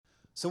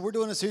So we're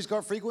doing a series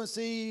called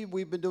Frequency.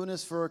 We've been doing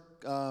this for,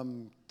 I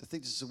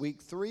think this is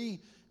week 3.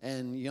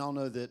 And y'all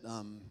know that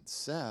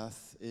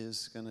Seth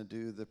is going to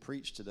do the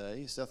preach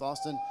today. Seth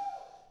Austin.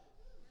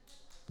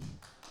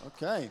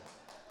 Okay.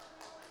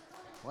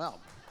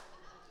 Wow.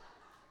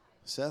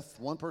 Seth,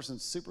 one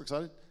person's super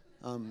excited.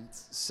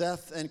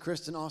 Seth and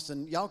Kristen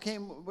Austin, y'all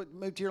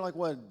moved here like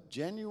what,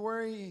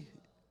 January?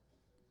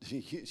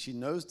 She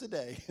knows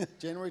today,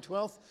 January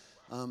 12th.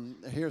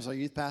 Here's our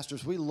youth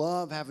pastors. We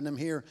love having them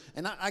here.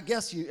 And I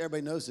guess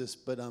everybody knows this,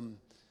 but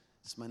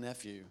it's my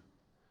nephew.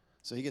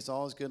 So he gets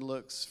all his good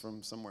looks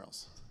from somewhere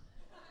else.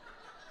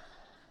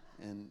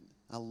 And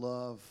I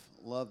love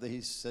that he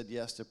said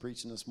yes to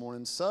preaching this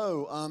morning.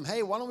 So,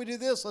 hey, why don't we do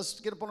this? Let's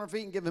get up on our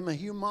feet and give him a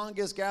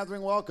humongous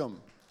gathering welcome.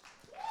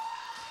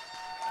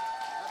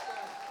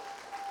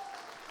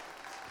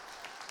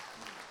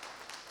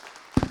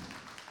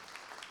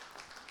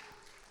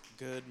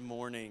 Good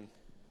morning.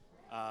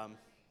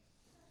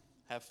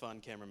 Have fun,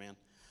 cameraman.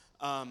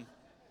 I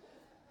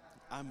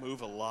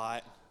move a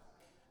lot.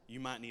 You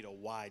might need a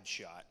wide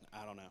shot.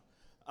 I don't know.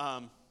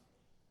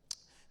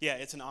 Yeah,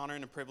 it's an honor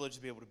and a privilege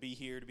to be able to be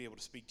here, to be able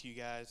to speak to you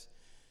guys.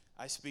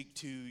 I speak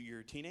to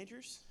your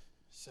teenagers,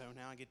 so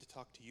now I get to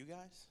talk to you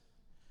guys.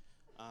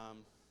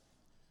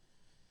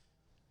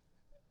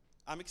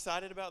 I'm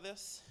excited about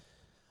this.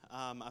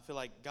 I feel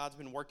like God's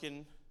been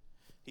working.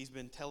 He's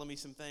been telling me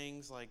some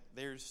things. Like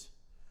there's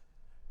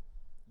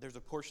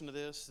a portion of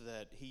this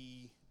that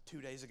he 2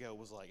 days ago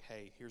was like,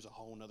 hey, here's a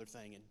whole nother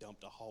thing, and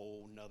dumped a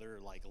whole nother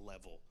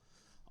level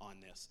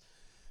on this.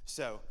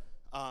 So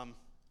I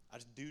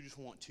just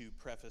want to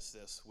preface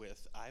this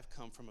with, I've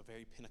come from a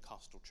very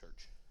Pentecostal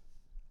church,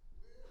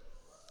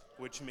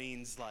 which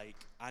means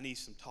I need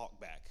some talk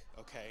back,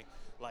 okay?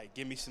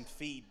 Give me some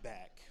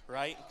feedback,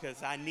 right?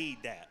 Because I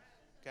need that,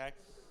 okay?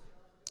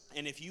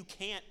 And if you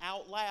can't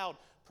out loud,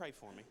 pray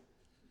for me,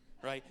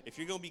 right? If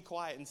you're going to be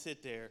quiet and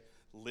sit there,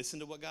 listen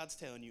to what God's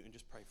telling you and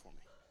just pray for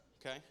me,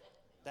 okay?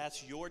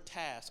 That's your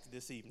task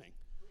this evening,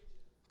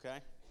 okay?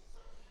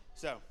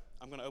 So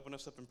I'm going to open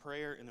us up in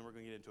prayer, and then we're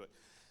going to get into it.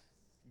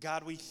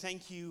 God, we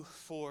thank you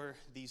for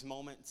these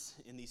moments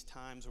in these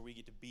times where we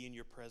get to be in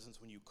your presence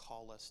when you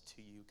call us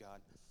to you, God.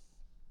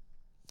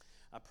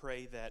 I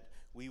pray that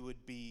we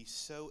would be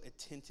so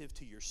attentive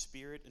to your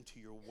spirit and to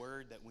your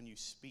word that when you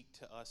speak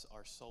to us,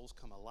 our souls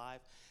come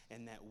alive,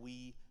 and that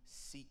we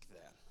seek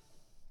that.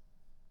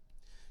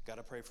 God,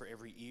 I pray for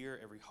every ear,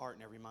 every heart,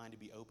 and every mind to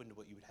be open to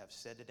what you would have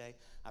said today.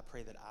 I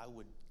pray that I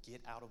would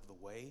get out of the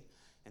way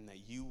and that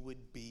you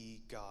would be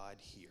God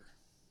here.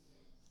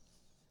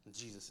 In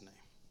Jesus' name.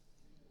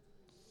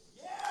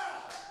 Yeah!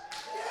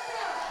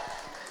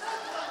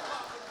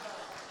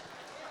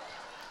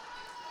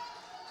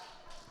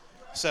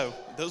 So,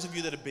 those of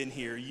you that have been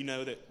here, you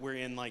know that we're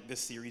in this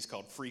series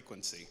called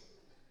Frequency.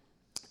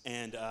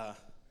 And I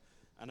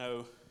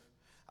know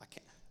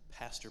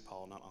Pastor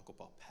Paul, not Uncle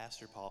Paul,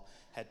 Pastor Paul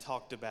had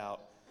talked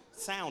about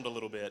sound a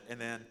little bit. And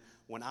then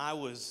when I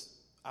was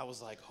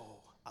like,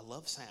 oh, I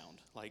love sound.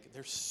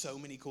 There's so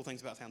many cool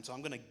things about sound. So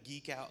I'm going to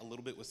geek out a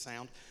little bit with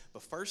sound.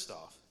 But first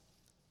off,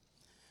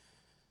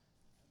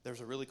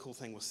 there's a really cool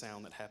thing with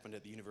sound that happened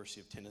at the University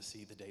of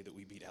Tennessee the day that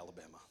we beat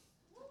Alabama.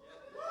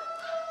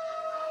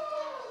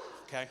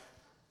 Okay?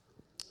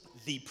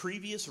 The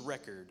previous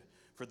record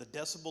for the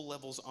decibel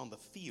levels on the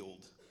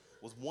field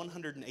was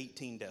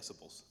 118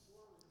 decibels.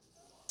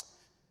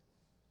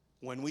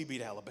 When we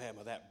beat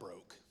Alabama, that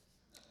broke.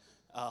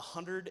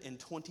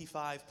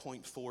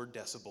 125.4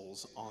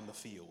 decibels on the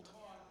field.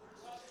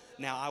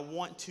 Now, I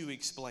want to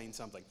explain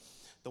something.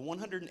 The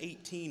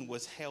 118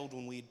 was held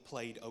when we had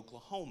played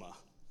Oklahoma.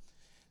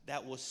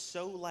 That was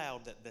so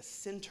loud that the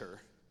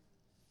center,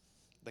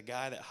 the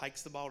guy that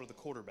hikes the ball to the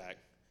quarterback,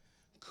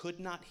 could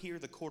not hear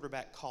the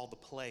quarterback call the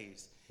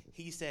plays.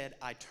 He said,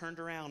 I turned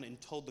around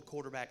and told the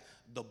quarterback,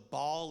 the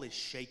ball is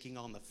shaking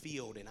on the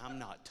field and I'm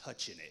not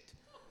touching it.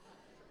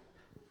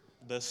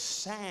 The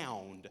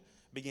sound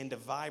began to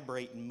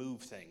vibrate and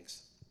move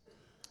things.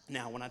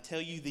 Now, when I tell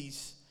you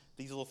these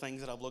little things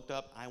that I've looked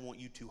up, I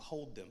want you to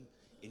hold them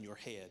in your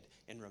head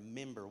and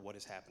remember what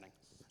is happening.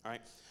 All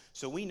right?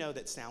 So we know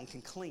that sound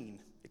can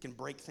clean. It can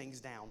break things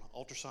down.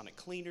 Ultrasonic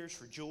cleaners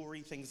for jewelry,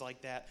 things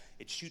like that.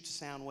 It shoots the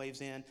sound waves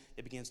in.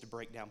 It begins to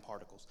break down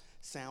particles.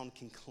 Sound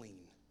can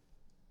clean.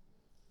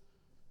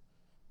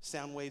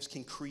 Sound waves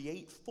can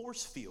create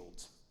force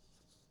fields.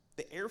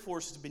 The Air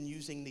Force has been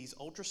using these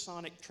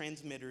ultrasonic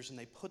transmitters, and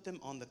they put them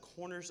on the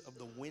corners of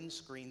the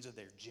windscreens of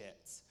their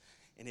jets.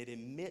 And it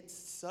emits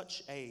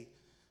such a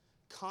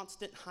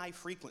constant high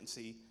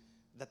frequency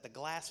that the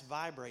glass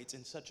vibrates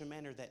in such a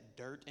manner that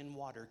dirt and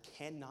water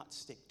cannot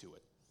stick to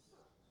it.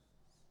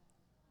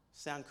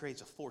 Sound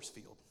creates a force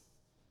field.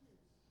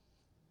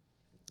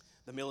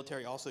 The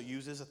military also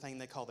uses a thing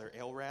they call their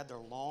LRAD, their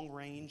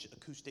long-range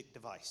acoustic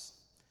device,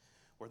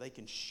 where they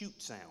can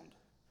shoot sound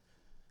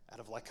out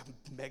of a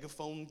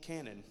megaphone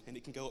cannon, and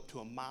it can go up to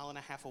 1.5 miles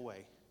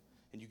away,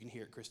 and you can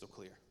hear it crystal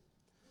clear.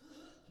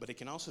 But it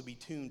can also be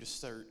tuned to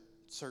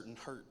certain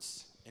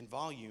hertz and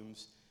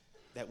volumes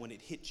that when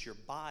it hits your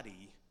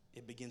body,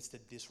 it begins to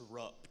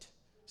disrupt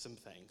some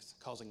things,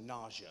 causing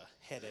nausea,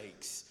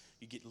 headaches.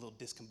 You get a little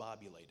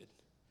discombobulated.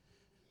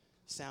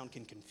 Sound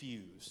can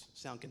confuse.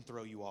 Sound can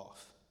throw you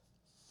off.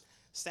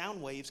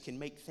 Sound waves can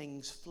make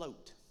things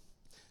float.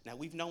 Now,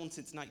 we've known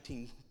since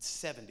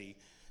 1970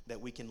 that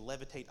we can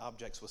levitate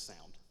objects with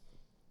sound.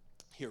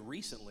 Here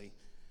recently,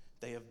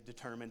 they have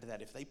determined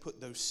that if they put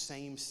those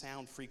same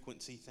sound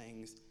frequency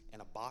things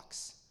in a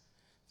box,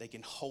 they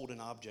can hold an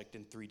object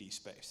in 3D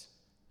space.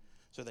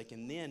 So they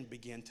can then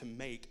begin to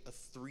make a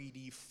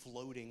 3D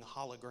floating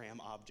hologram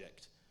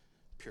object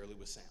purely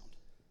with sound.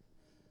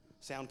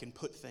 Sound can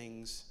put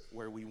things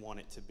where we want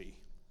it to be.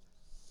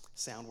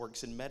 Sound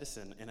works in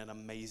medicine in an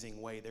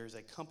amazing way. There's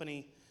a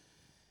company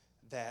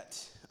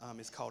that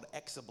is called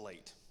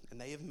Exablate, and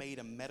they have made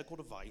a medical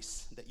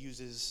device that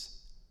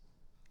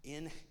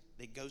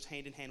that goes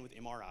hand in hand with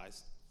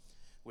MRIs,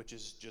 which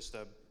is just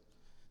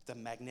the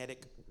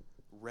magnetic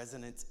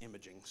resonance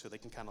imaging, so they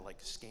can kind of like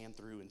scan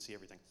through and see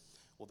everything.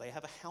 Well, they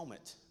have a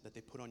helmet that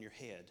they put on your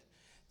head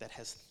that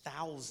has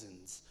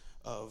thousands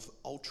of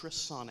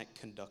ultrasonic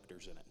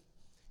conductors in it.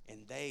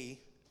 And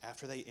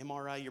after they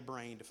MRI your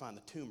brain to find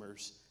the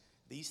tumors,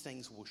 these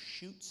things will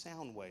shoot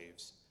sound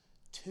waves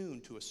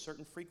tuned to a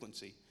certain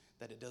frequency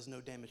that it does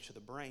no damage to the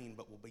brain,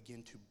 but will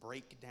begin to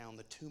break down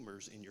the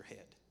tumors in your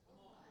head.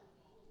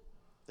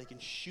 They can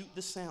shoot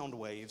the sound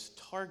waves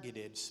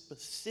targeted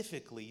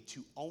specifically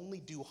to only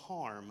do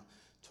harm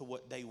to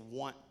what they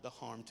want the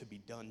harm to be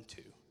done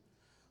to,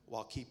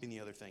 while keeping the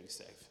other things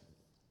safe.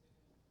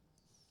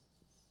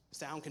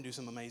 Sound can do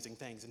some amazing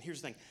things. And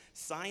here's the thing,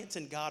 science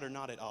and God are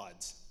not at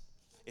odds.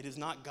 It is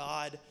not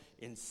God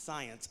in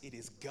science, it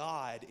is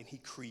God, and he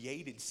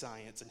created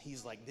science, and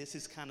he's like, this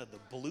is kind of the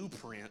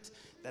blueprint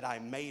that I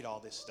made all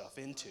this stuff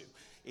into.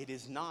 It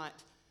is not,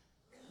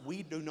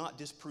 we do not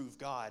disprove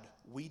God,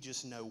 we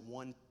just know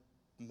 1,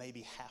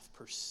 maybe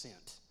 0.5%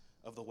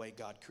 of the way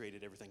God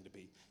created everything to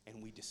be,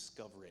 and we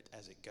discover it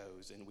as it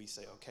goes, and we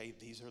say, okay,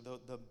 these are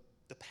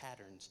the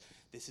patterns.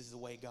 This is the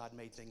way God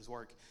made things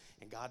work,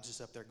 and God's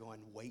just up there going,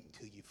 wait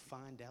till you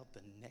find out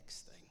the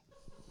next thing.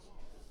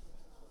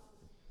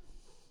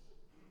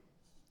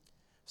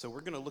 So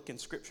we're going to look in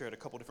Scripture at a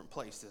couple different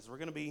places. We're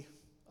going to be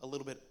a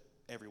little bit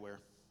everywhere.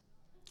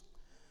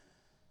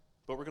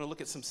 But we're going to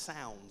look at some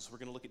sounds. We're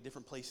going to look at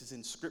different places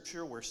in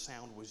Scripture where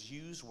sound was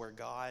used, where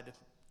God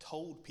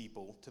told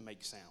people to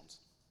make sounds.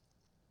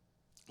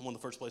 And one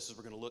of the first places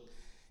we're going to look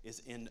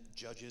is in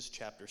Judges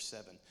chapter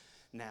 7.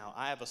 Now,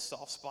 I have a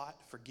soft spot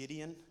for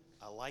Gideon.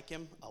 I like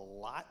him a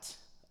lot.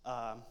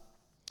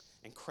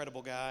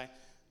 Incredible guy.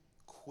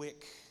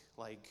 Quick,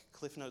 like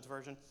Cliff Notes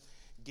version.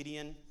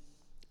 Gideon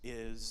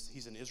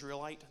he's an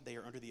Israelite. They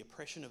are under the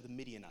oppression of the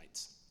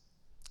Midianites.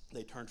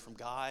 They turned from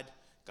God.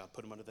 God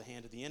put them under the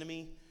hand of the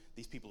enemy.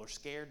 These people are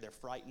scared. They're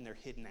frightened. They're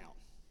hidden out.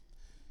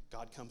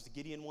 God comes to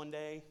Gideon one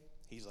day.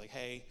 He's like,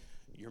 hey,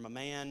 you're my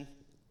man,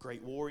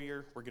 great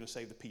warrior. We're going to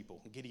save the people.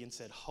 And Gideon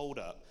said, hold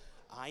up.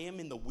 I am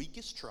in the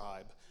weakest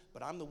tribe,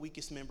 but I'm the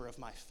weakest member of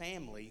my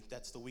family.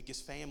 That's the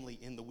weakest family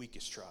in the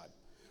weakest tribe.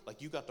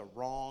 Like, you got the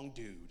wrong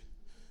dude.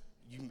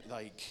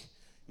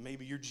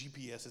 Maybe your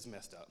GPS is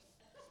messed up.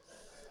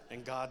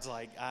 And God's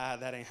like,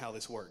 that ain't how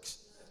this works.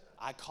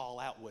 I call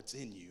out what's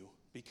in you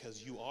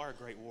because you are a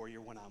great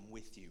warrior when I'm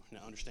with you.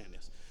 Now, understand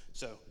this.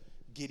 So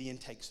Gideon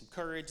takes some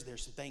courage.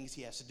 There's some things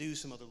he has to do,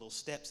 some other little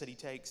steps that he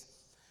takes.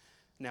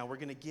 Now, we're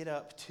going to get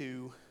up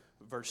to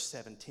verse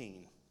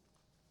 17.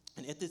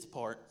 And at this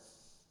part,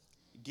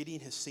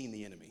 Gideon has seen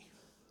the enemy.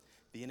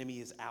 The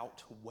enemy is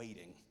out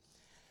waiting.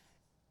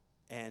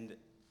 And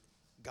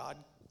God,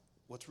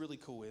 what's really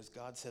cool is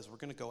God says, we're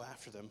going to go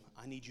after them.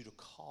 I need you to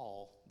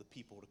call the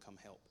people to come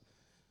help.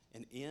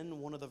 And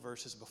in one of the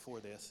verses before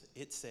this,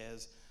 it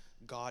says,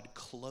 God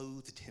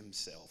clothed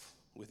himself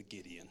with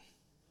Gideon.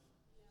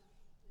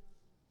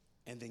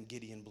 And then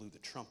Gideon blew the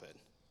trumpet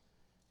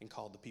and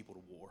called the people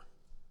to war.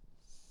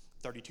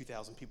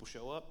 32,000 people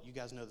show up. You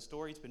guys know the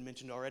story. It's been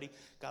mentioned already.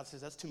 God says,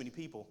 that's too many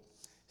people.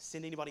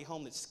 Send anybody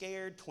home that's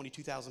scared.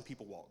 22,000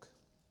 people walk.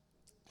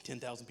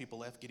 10,000 people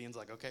left. Gideon's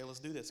like, okay, let's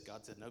do this.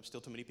 God said, nope,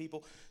 still too many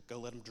people. Go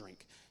let them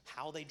drink.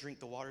 How they drink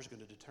the water is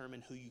going to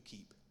determine who you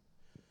keep.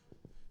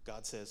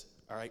 God says,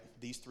 all right,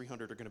 these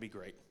 300 are going to be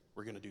great.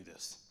 We're going to do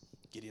this.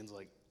 Gideon's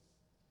like,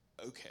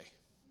 okay.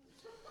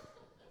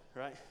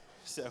 Right?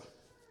 So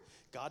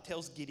God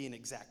tells Gideon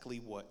exactly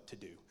what to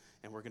do.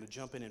 And we're going to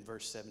jump in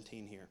verse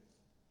 17 here.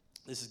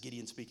 This is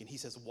Gideon speaking. He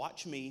says,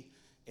 watch me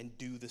and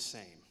do the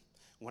same.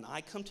 When I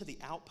come to the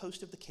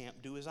outpost of the camp,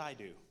 do as I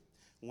do.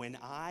 When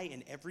I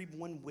and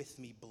everyone with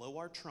me blow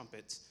our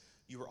trumpets,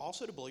 you are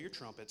also to blow your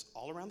trumpets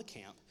all around the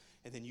camp,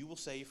 and then you will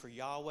say for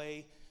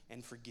Yahweh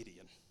and for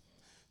Gideon.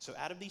 So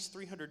out of these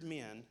 300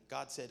 men,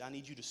 God said, I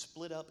need you to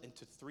split up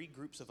into 3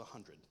 groups of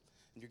 100.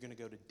 And you're going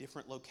to go to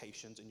different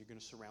locations, and you're going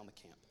to surround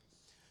the camp.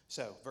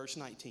 So, verse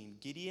 19,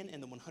 Gideon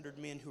and the 100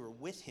 men who were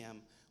with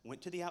him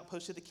went to the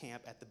outpost of the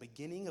camp at the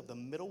beginning of the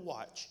middle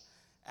watch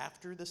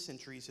after the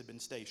sentries had been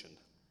stationed.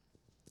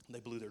 They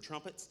blew their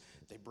trumpets.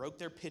 They broke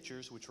their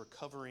pitchers, which were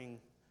covering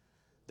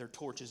their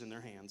torches in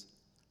their hands.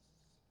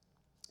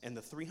 And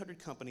the 300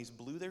 companies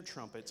blew their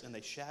trumpets, and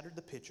they shattered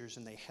the pitchers,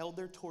 and they held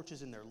their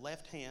torches in their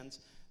left hands,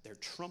 their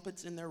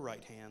trumpets in their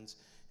right hands,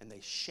 and they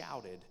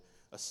shouted,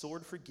 a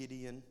sword for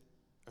Gideon,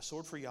 a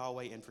sword for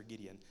Yahweh and for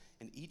Gideon.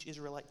 And each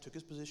Israelite took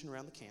his position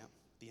around the camp.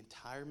 The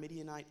entire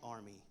Midianite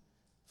army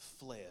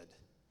fled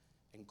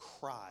and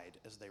cried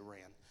as they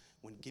ran.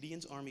 When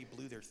Gideon's army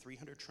blew their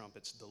 300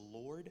 trumpets, the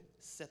Lord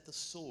set the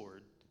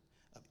sword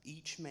of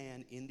each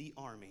man in the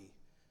army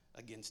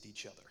against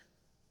each other.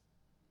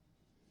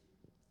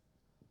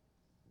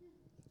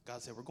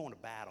 God said, we're going to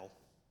battle,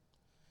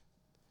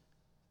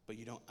 but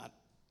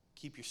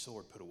keep your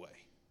sword put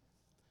away.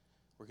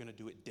 We're going to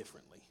do it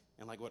differently.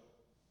 And like what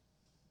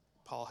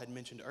Paul had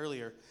mentioned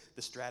earlier,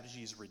 the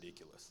strategy is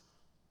ridiculous.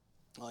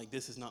 Like,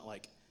 this is not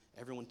like,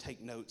 everyone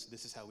take notes,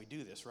 this is how we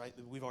do this, right?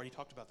 We've already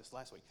talked about this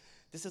last week.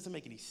 This doesn't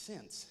make any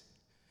sense.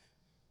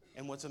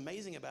 And what's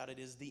amazing about it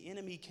is the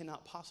enemy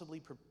cannot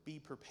possibly be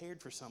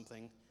prepared for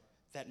something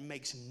that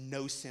makes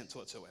no sense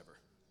whatsoever.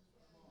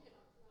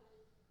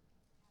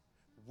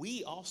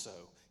 We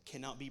also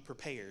cannot be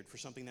prepared for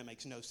something that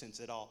makes no sense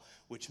at all,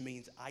 which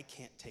means I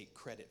can't take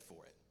credit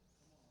for it.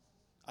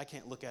 I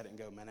can't look at it and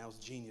go, man, that was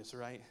genius,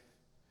 right?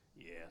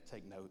 Yeah,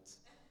 take notes.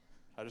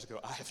 I just go,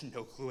 I have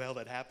no clue how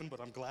that happened,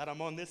 but I'm glad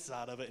I'm on this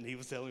side of it, and he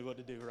was telling me what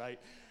to do, right?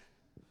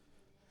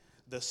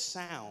 The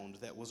sound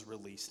that was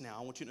released. Now,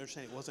 I want you to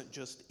understand it wasn't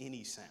just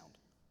any sound.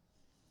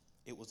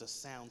 It was a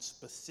sound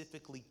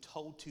specifically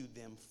told to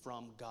them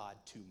from God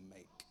to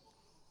make.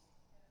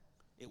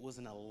 It was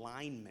an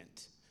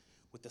alignment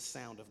with the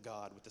sound of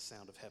God, with the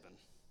sound of heaven.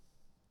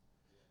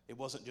 It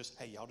wasn't just,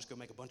 hey, y'all just go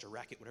make a bunch of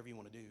racket, whatever you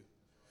want to do.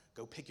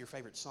 Go pick your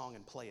favorite song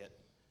and play it.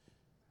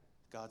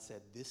 God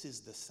said, this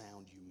is the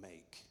sound you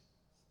make.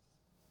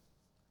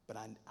 But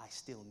I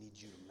still need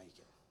you to make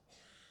it.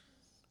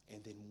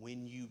 And then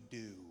when you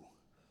do,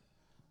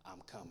 I'm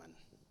coming.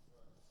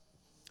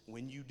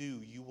 When you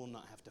do, you will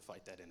not have to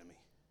fight that enemy.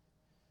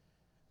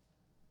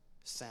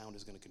 Sound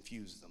is going to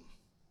confuse them.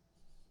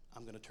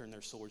 I'm going to turn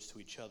their swords to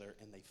each other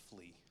and they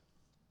flee.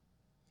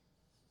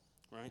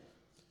 Right?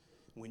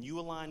 When you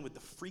align with the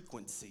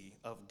frequency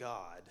of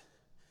God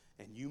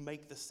and you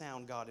make the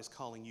sound God is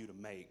calling you to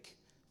make,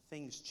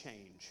 things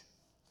change.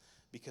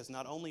 Because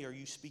not only are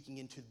you speaking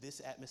into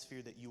this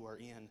atmosphere that you are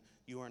in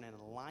an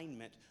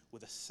alignment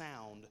with a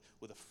sound,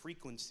 with a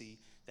frequency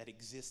that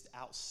exists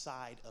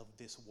outside of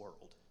this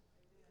world,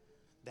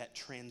 that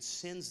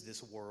transcends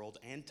this world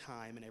and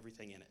time and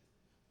everything in it.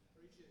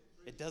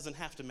 It doesn't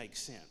have to make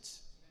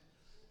sense.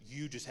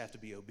 You just have to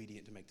be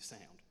obedient to make the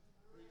sound.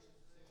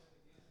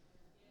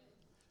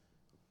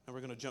 And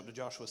we're going to jump to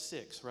Joshua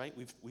 6, right?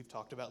 We've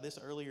talked about this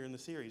earlier in the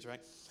series, right?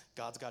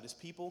 God's got his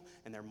people,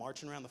 and they're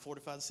marching around the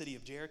fortified city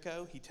of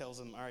Jericho. He tells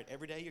them, all right,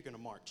 every day you're going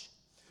to march.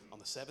 On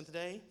the seventh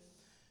day,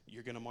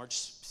 you're going to march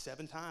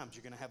 7 times.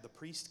 You're going to have the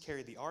priests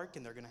carry the ark,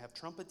 and they're going to have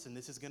trumpets, and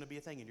this is going to be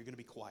a thing, and you're going to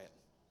be quiet.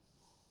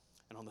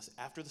 And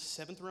after the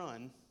 7th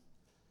run,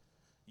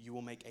 you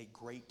will make a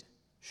great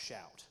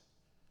shout.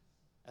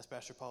 As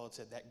Pastor Paul had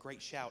said, that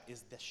great shout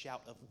is the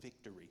shout of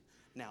victory.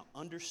 Now,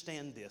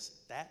 understand this.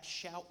 That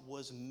shout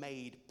was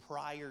made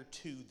prior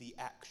to the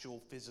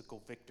actual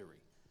physical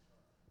victory.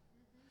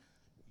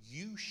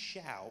 You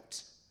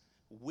shout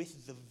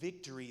with the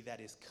victory that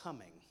is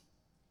coming.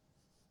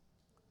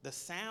 The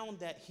sound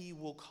that he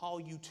will call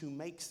you to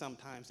make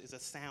sometimes is a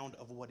sound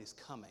of what is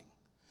coming,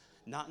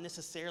 not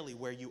necessarily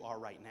where you are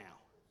right now.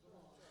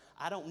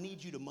 I don't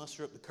need you to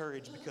muster up the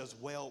courage because,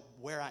 well,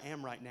 where I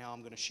am right now, I'm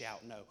going to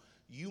shout. No,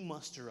 you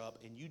muster up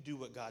and you do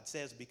what God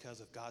says because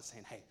of God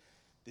saying, hey,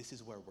 this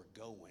is where we're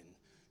going.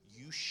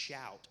 You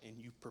shout and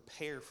you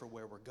prepare for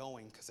where we're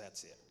going because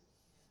that's it.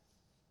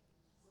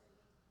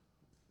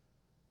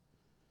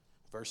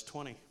 Verse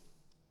 20,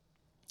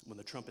 when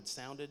the trumpet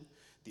sounded,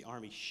 the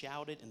army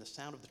shouted in the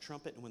sound of the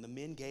trumpet, and when the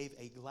men gave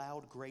a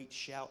loud, great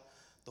shout,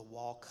 the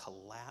wall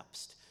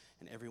collapsed,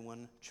 and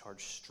everyone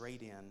charged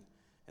straight in,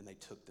 and they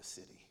took the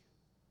city.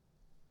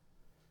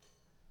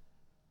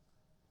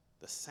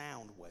 The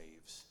sound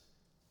waves,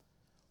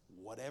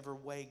 whatever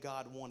way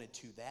God wanted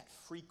to, that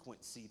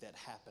frequency that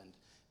happened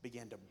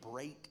began to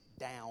break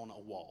down a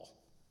wall.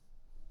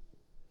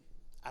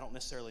 I don't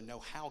necessarily know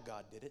how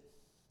God did it,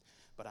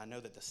 but I know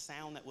that the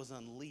sound that was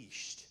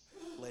unleashed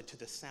led to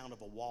the sound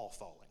of a wall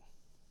falling.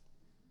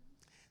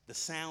 The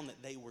sound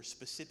that they were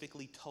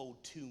specifically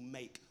told to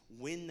make,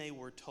 when they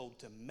were told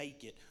to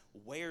make it,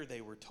 where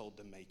they were told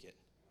to make it,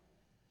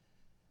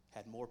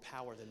 had more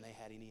power than they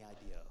had any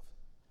idea of.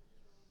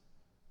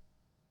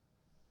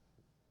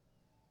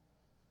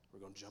 We're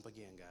going to jump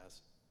again,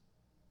 guys.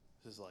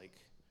 This is like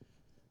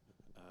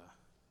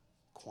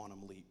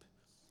quantum leap,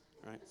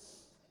 right?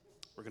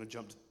 We're going to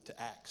jump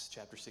to Acts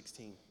chapter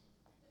 16.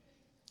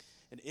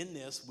 And in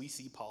this, we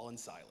see Paul and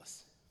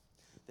Silas.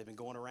 They've been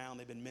going around,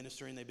 they've been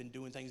ministering, they've been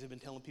doing things, they've been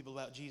telling people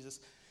about Jesus.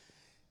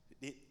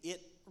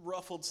 It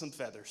ruffled some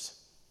feathers.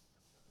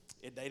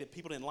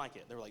 People didn't like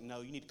it. They were like, no,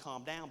 you need to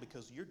calm down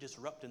because you're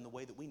disrupting the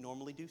way that we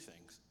normally do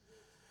things.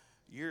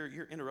 You're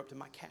interrupting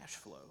my cash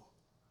flow.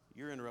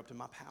 You're interrupting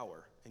my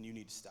power, and you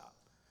need to stop.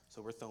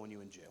 So we're throwing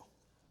you in jail.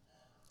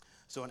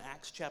 So in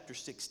Acts chapter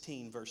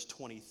 16, verse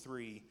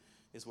 23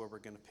 is where we're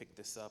going to pick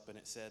this up. And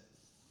it said,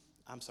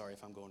 I'm sorry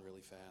if I'm going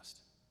really fast.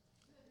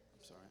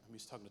 I'm sorry. I'm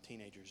used to talking to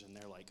teenagers, and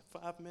they're like,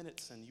 5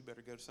 minutes, and you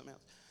better go to something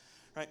else.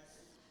 Right?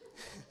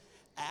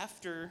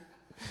 After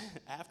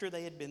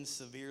they had been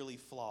severely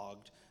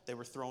flogged, they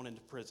were thrown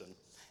into prison.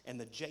 And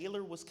the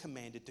jailer was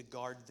commanded to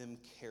guard them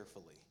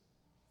carefully.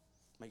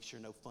 Make sure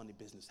no funny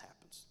business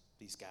happens.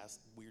 These guys,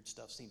 weird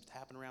stuff seems to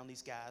happen around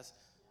these guys.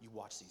 You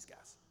watch these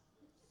guys.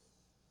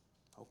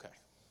 Okay.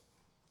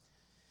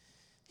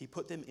 He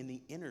put them in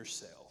the inner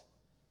cell,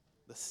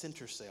 the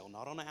center cell,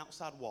 not on the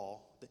outside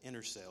wall, the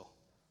inner cell.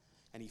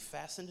 And he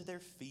fastened their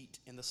feet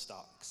in the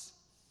stocks.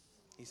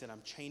 He said,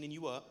 I'm chaining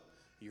you up.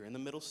 You're in the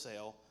middle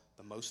cell,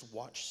 the most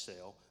watched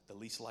cell, the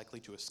least likely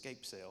to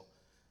escape cell,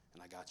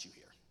 and I got you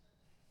here.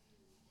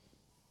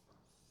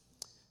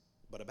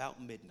 But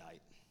about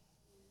midnight,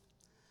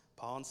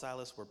 Paul and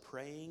Silas were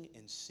praying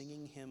and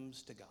singing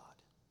hymns to God.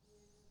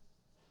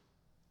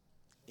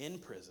 In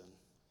prison,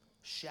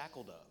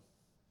 shackled up,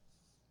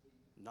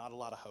 not a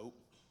lot of hope,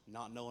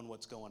 not knowing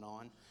what's going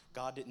on.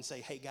 God didn't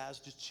say, hey guys,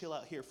 just chill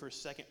out here for a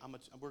second.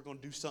 We're going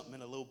to do something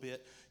in a little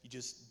bit. You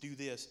just do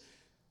this.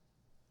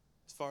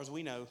 As far as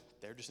we know,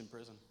 they're just in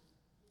prison.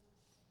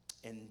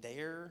 And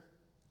their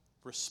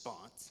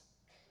response,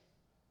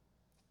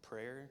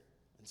 prayer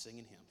and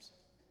singing hymns.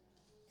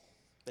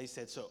 They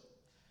said, so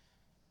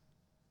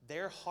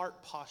their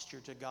heart posture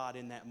to God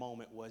in that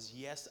moment was,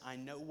 yes, I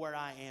know where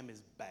I am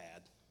is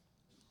bad.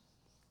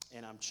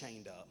 And I'm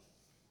chained up.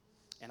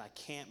 And I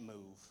can't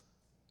move.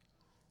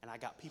 And I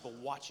got people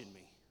watching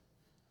me.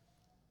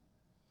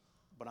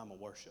 But I'm going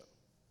to worship.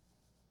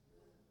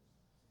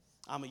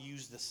 I'm going to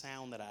use the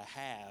sound that I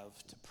have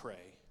to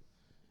pray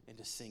and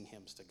to sing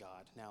hymns to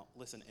God. Now,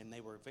 listen, and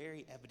they were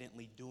very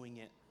evidently doing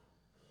it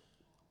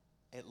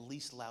at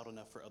least loud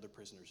enough for other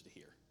prisoners to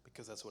hear,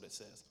 because that's what it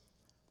says.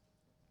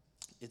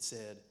 It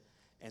said,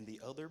 and the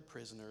other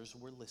prisoners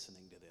were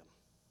listening to them.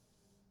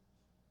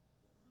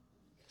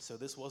 So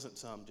this wasn't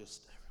some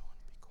just, everyone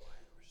be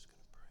quiet, we're just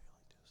going to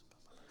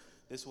pray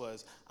like this. This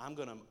was, I'm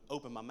going to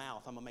open my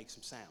mouth, I'm going to make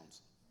some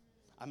sounds.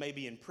 I may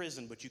be in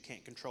prison, but you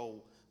can't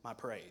control my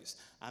praise.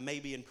 I may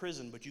be in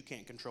prison, but you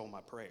can't control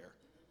my prayer.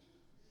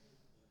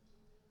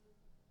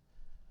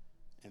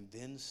 And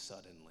then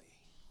suddenly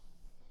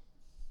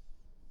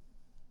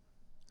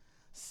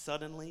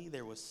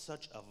there was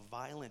such a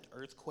violent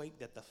earthquake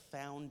that the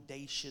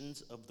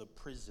foundations of the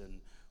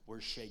prison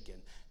were shaken.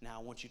 Now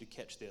I want you to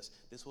catch this.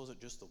 This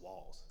wasn't just the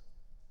walls.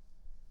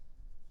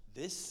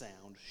 This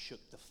sound shook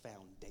the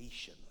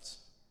foundations.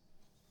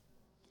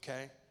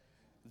 Okay?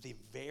 The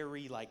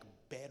very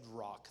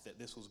bedrock that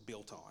this was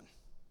built on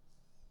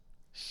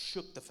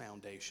shook the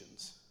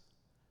foundations.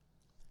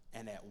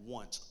 And at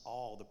once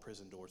all the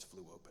prison doors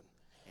flew open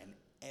and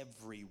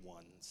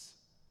everyone's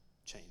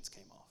chains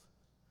came off.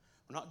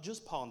 Not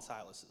just Paul and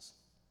Silas's.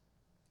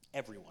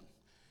 Everyone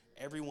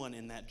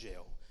in that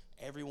jail,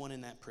 everyone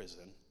in that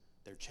prison,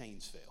 their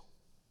chains fell.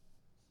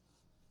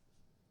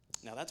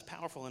 Now that's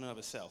powerful in and of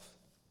itself.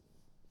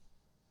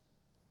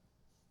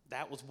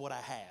 That was what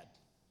I had.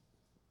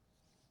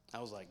 I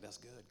was like, that's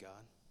good, God.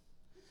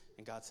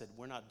 And God said,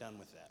 we're not done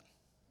with that.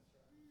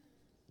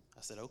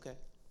 I said, okay.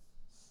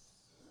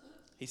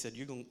 He said,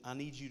 I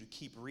need you to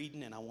keep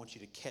reading, and I want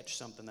you to catch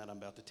something that I'm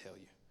about to tell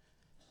you.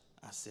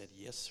 I said,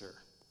 yes, sir.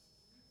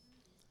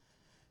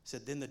 He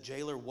said, then the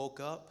jailer woke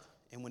up,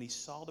 and when he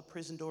saw the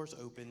prison doors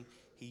open,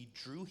 he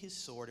drew his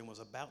sword and was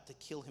about to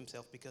kill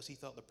himself because he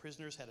thought the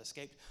prisoners had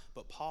escaped.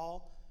 But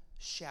Paul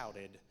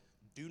shouted,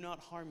 do not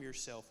harm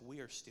yourself, we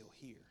are still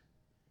here.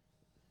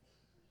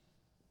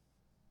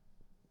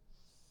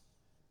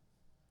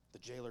 The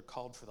jailer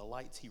called for the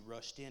lights. He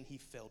rushed in. He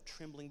fell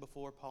trembling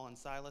before Paul and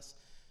Silas.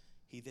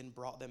 He then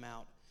brought them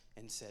out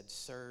and said,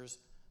 sirs,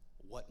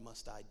 what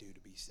must I do to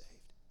be saved?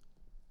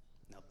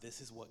 Now, this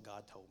is what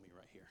God told me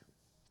right here.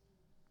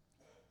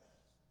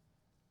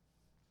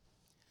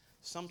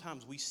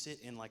 Sometimes we sit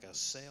in like a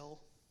cell.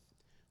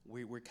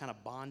 We're kind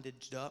of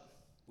bondaged up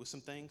with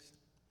some things.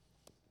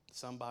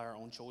 Some by our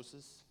own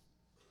choices.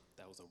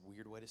 That was a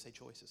weird way to say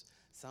choices.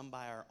 Some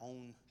by our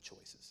own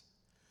choices.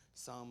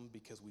 Some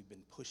because we've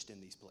been pushed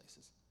in these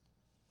places.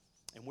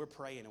 And we're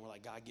praying and we're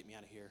like, God, get me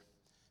out of here.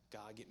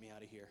 God, get me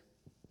out of here.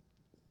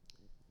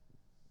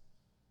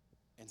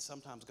 And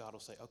sometimes God will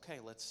say, okay,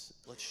 let's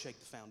shake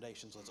the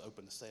foundations. Let's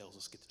open the sails.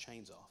 Let's get the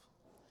chains off.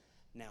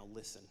 Now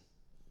listen.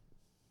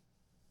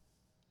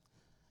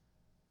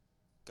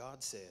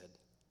 God said,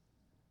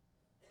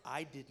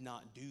 I did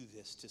not do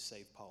this to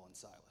save Paul and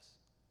Silas.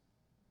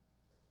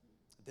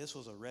 This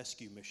was a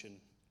rescue mission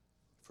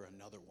for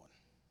another one.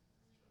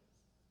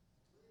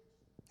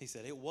 He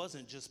said, it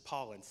wasn't just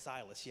Paul and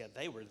Silas. Yeah,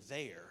 they were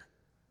there.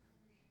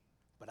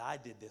 But I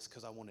did this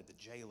because I wanted the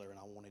jailer and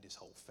I wanted his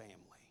whole family.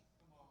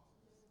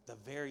 The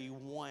very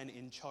one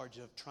in charge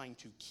of trying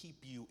to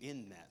keep you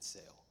in that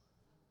cell.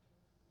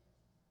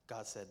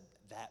 God said,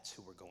 that's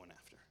who we're going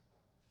after.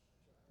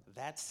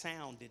 That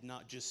sound did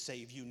not just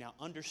save you. Now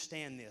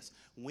understand this.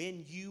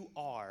 When you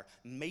are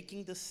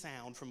making the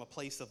sound from a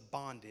place of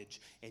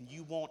bondage and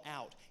you want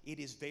out, it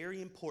is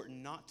very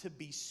important not to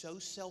be so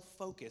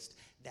self-focused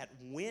that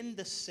when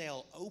the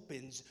cell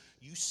opens,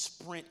 you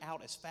sprint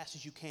out as fast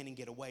as you can and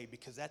get away,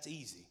 because that's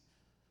easy.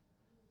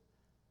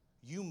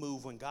 You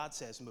move when God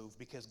says move,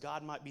 because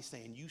God might be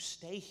saying you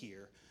stay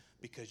here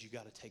because you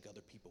got to take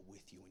other people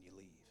with you when you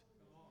leave.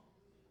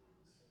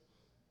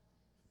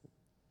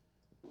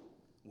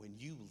 When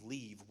you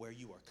leave where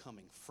you are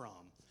coming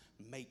from,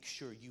 make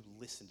sure you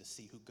listen to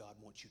see who God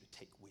wants you to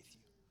take with you.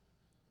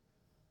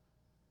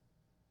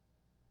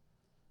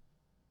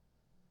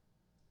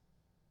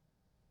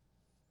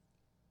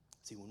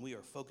 See, when we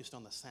are focused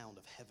on the sound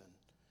of heaven,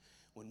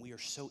 when we are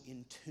so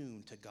in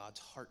tune to God's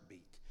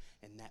heartbeat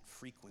and that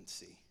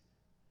frequency,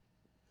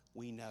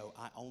 we know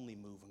I only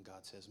move when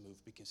God says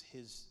move, because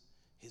his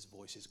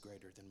voice is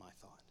greater than my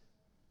thought.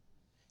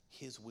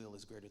 His will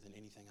is greater than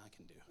anything I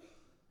can do.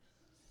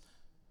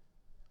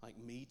 Like,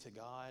 me to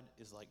God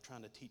is like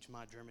trying to teach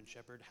my German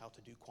Shepherd how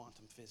to do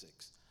quantum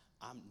physics.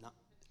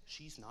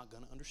 She's not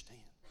going to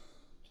understand.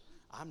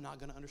 I'm not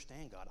going to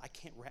understand God. I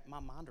can't wrap my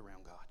mind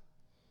around God.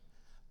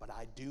 But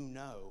I do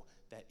know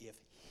that if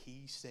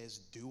he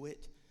says do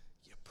it,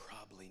 you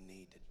probably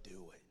need to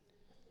do it.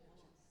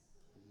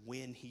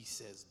 When he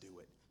says do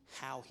it,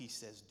 how he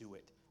says do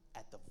it,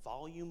 at the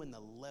volume and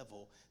the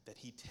level that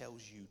he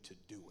tells you to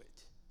do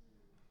it.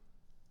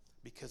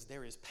 Because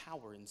there is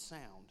power in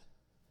sound.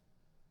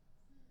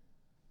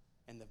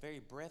 And the very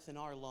breath in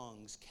our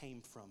lungs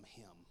came from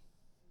him.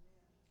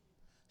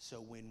 So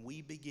when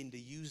we begin to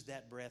use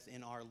that breath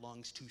in our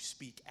lungs to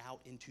speak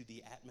out into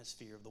the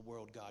atmosphere of the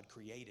world God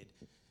created,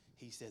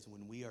 he says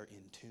when we are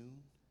in tune,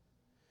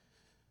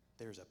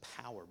 there's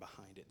a power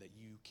behind it that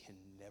you can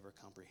never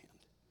comprehend.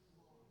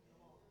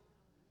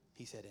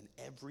 He said, and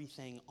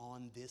everything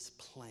on this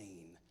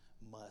plane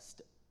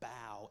must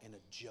bow and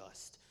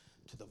adjust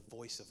to the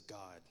voice of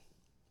God.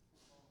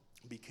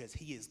 Because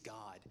he is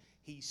God.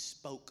 He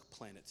spoke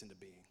planets into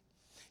being.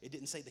 It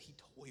didn't say that he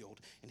toiled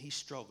and he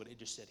struggled. It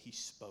just said he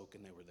spoke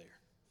and they were there.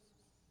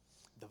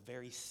 The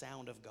very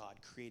sound of God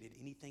created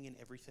anything and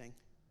everything.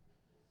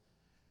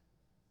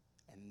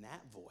 And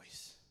that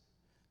voice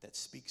that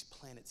speaks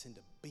planets into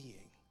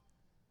being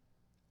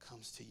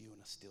comes to you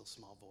in a still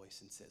small voice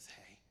and says,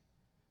 hey,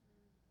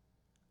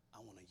 I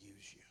want to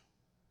use you.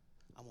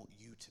 I want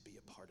you to be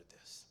a part of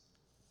this.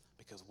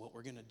 Because what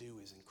we're going to do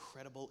is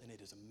incredible and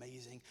it is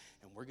amazing,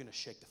 and we're going to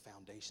shake the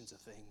foundations of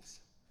things.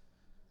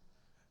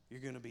 You're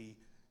going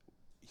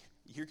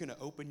to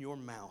open your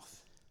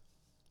mouth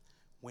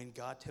when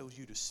God tells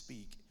you to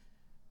speak,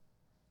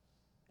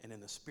 and in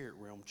the spirit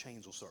realm,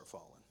 chains will start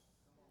falling.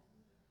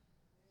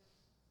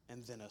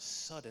 And then a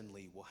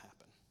suddenly will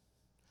happen.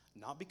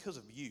 Not because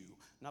of you,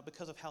 not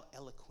because of how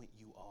eloquent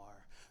you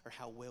are, or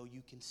how well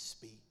you can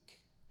speak,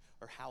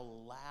 or how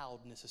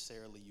loud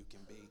necessarily you can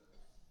be.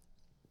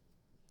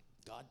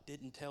 God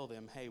didn't tell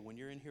them, hey, when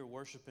you're in here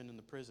worshiping in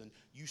the prison,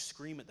 you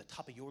scream at the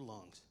top of your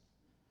lungs.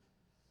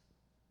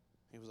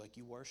 He was like,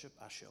 you worship,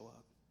 I show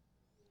up.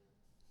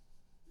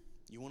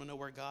 You want to know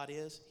where God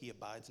is? He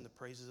abides in the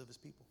praises of his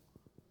people.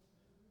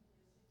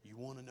 You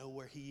want to know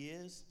where he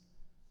is?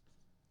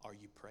 Are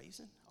you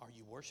praising? Are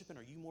you worshiping?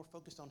 Are you more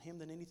focused on him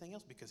than anything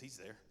else? Because he's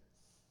there.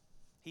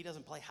 He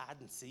doesn't play hide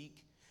and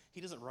seek.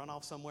 He doesn't run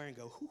off somewhere and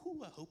go,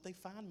 I hope they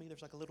find me.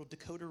 There's like a little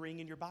decoder ring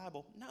in your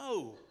Bible.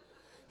 No.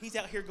 He's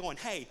out here going,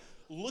 hey,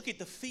 look at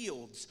the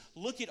fields.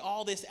 Look at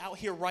all this out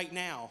here right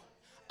now.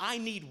 I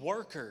need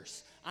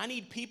workers. I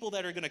need people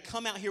that are going to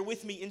come out here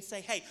with me and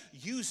say, hey,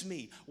 use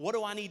me. What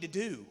do I need to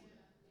do?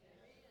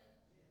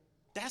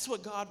 That's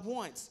what God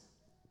wants,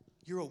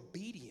 your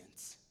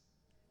obedience.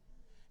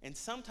 And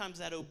sometimes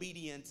that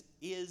obedience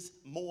is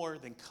more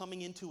than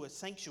coming into a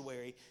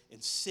sanctuary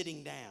and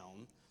sitting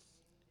down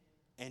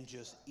and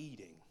just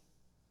eating.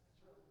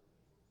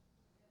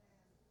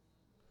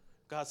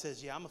 God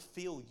says, yeah, I'm going to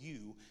fill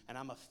you and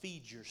I'm going to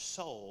feed your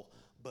soul,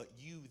 but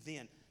you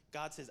then,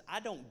 God says, I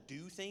don't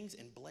do things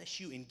and bless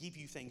you and give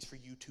you things for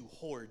you to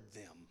hoard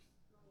them.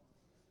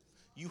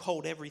 You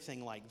hold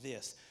everything like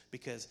this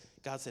because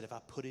God said, if I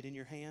put it in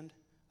your hand,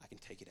 I can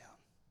take it out.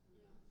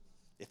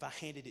 If I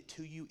handed it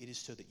to you, it is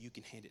so that you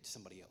can hand it to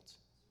somebody else.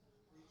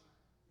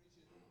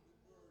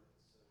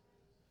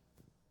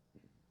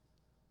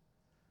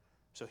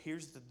 So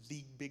here's the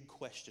big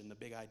question, the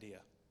big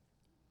idea.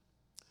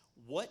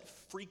 What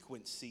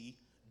frequency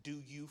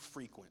do you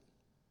frequent?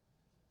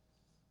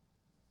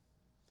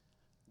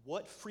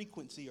 What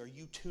frequency are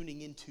you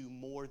tuning into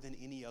more than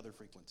any other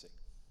frequency?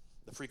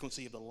 The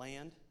frequency of the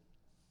land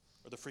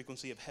or the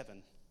frequency of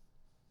heaven?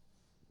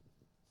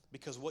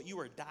 Because what you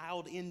are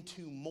dialed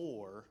into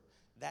more,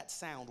 that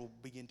sound will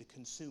begin to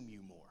consume you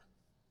more.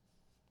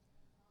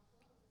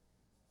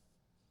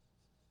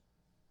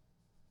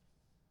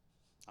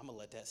 I'm going to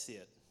let that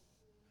sit.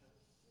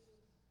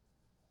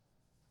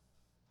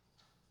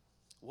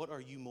 What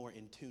are you more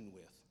in tune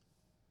with?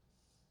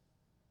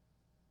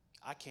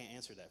 I can't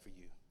answer that for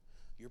you.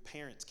 Your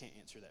parents can't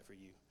answer that for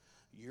you.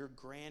 Your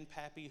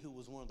grandpappy, who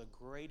was one of the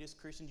greatest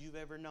Christians you've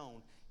ever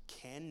known,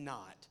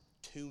 cannot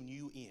tune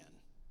you in.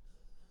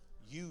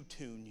 You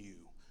tune you.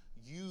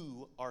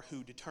 You are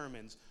who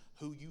determines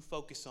who you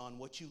focus on,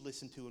 what you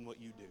listen to, and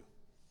what you do.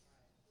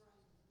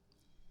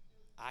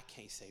 I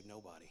can't save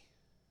nobody.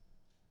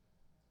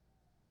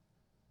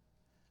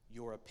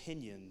 Your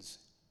opinions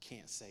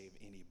can't save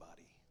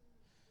anybody.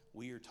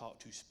 We are taught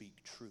to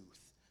speak truth,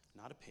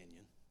 not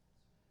opinion.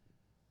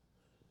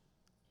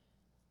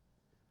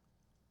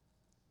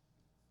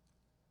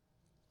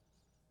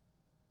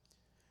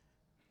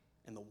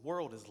 And the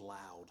world is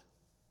loud.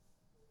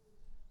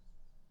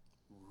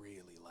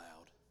 Really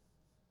loud.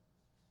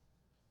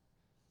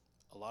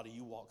 A lot of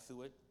you walk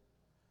through it.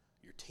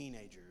 Your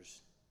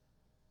teenagers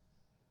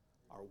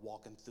are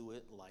walking through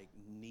it like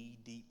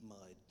knee-deep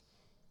mud.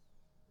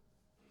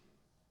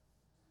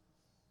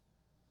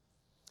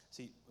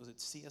 See, was it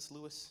C.S.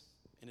 Lewis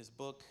in his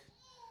book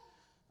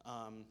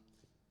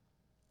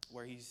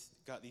where he's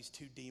got these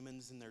two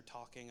demons and they're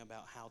talking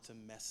about how to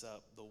mess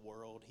up the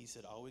world? He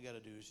said, all we got to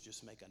do is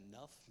just make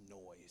enough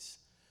noise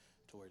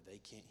to where they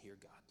can't hear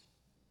God.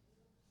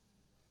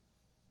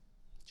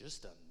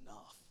 Just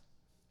enough.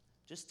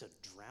 Just to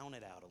drown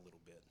it out a little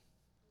bit.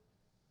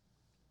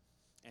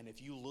 And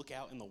if you look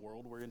out in the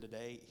world we're in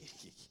today,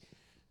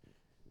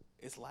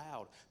 it's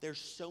loud. There's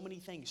so many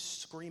things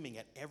screaming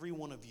at every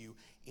one of you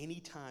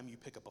anytime you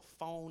pick up a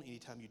phone,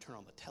 anytime you turn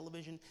on the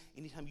television,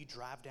 anytime you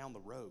drive down the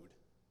road.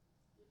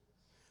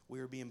 We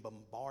are being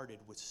bombarded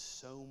with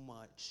so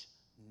much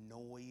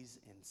noise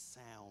and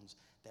sounds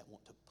that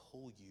want to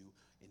pull you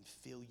and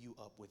fill you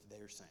up with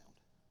their sound.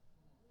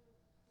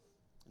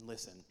 And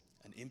listen,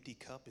 an empty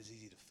cup is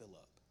easy to fill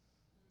up.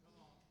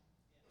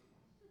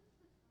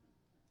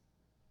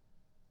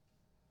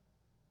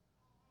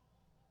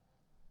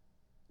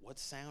 What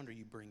sound are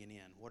you bringing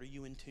in? What are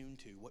you in tune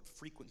to? What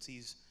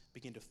frequencies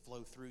begin to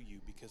flow through you?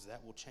 Because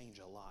that will change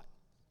a lot.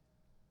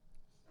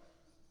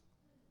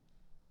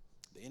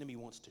 The enemy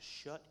wants to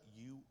shut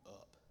you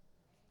up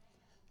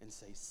and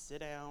say, sit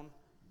down,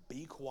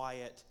 be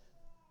quiet,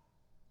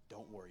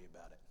 don't worry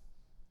about it.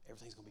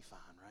 Everything's going to be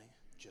fine, right?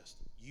 Just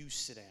you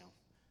sit down.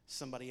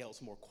 Somebody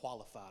else more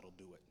qualified will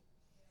do it.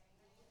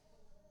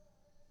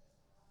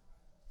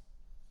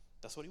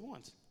 That's what he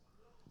wants.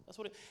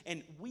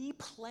 And we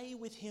play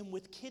with him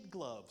with kid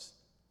gloves.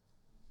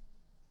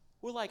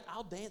 We're like,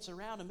 I'll dance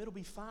around him. It'll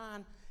be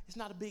fine. It's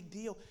not a big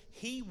deal.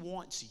 He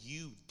wants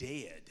you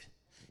dead.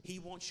 He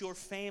wants your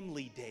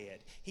family dead.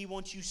 He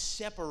wants you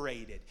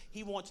separated.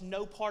 He wants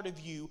no part of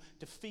you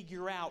to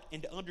figure out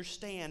and to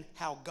understand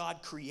how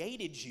God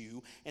created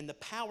you and the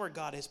power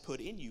God has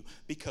put in you.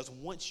 Because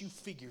once you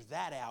figure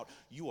that out,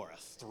 you are a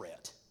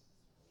threat.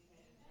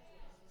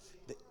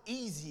 The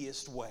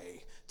easiest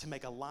way to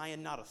make a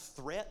lion not a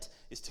threat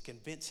is to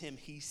convince him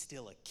he's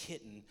still a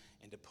kitten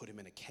and to put him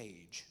in a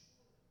cage.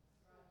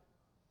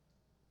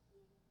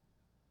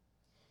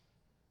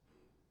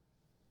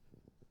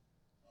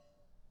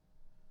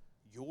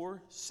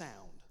 Your sound,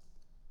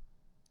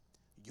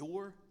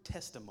 your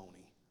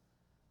testimony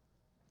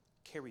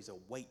carries a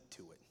weight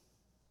to it.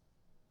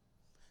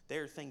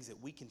 There are things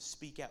that we can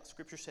speak out.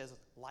 Scripture says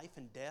life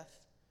and death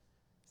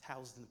is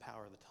housed in the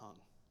power of the tongue.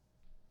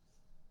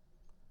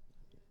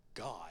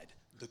 God,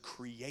 the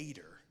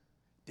Creator,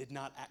 did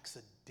not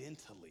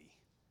accidentally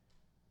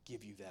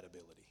give you that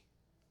ability.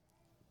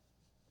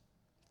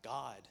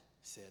 God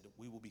said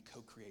we will be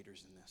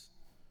co-creators in this.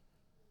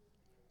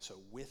 So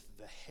with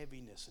the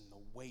heaviness and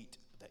the weight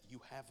that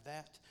you have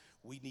that,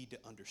 we need to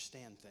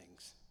understand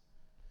things.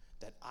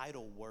 That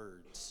idle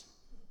words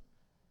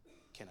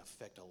can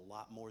affect a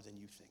lot more than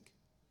you think.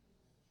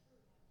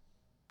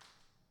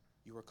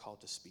 You are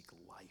called to speak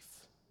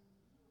life,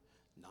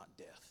 not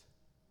death.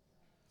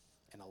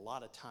 And a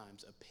lot of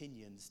times,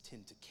 opinions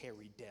tend to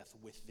carry death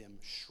with them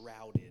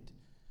shrouded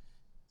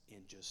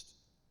in just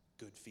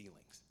good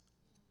feelings.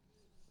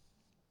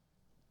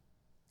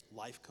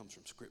 Life comes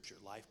from Scripture.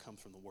 Life comes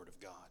from the Word of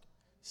God.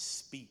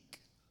 Speak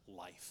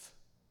life.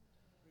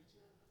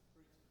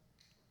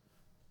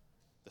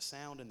 The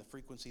sound and the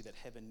frequency that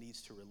heaven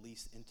needs to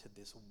release into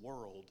this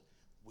world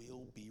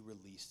will be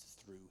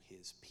released through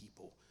His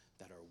people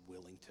that are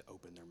willing to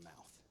open their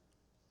mouth.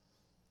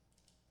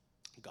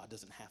 God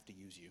doesn't have to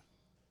use you,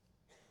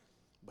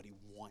 but He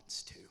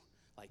wants to.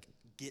 Like,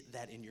 get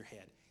that in your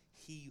head.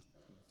 He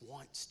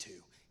wants to.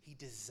 He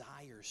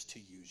desires to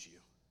use you.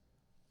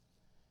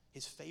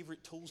 His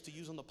favorite tools to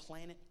use on the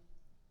planet?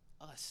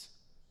 Us.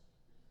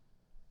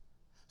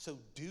 So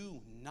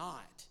do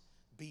not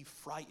be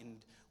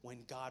frightened when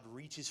God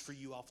reaches for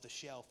you off the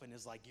shelf and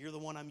is like, you're the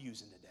one I'm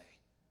using today.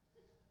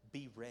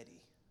 Be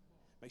ready.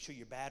 Make sure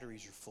your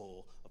batteries are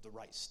full of the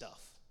right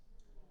stuff,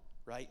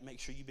 right? Make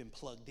sure you've been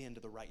plugged into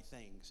the right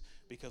things,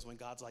 because when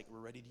God's like,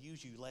 we're ready to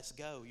use you, let's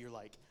go, you're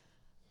like,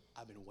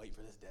 I've been waiting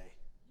for this day.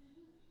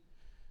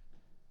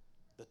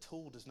 The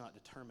tool does not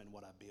determine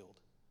what I build.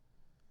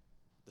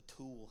 The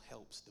tool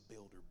helps the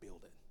builder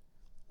build it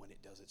when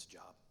it does its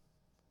job.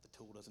 The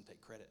tool doesn't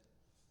take credit,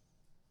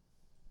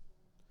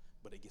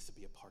 but it gets to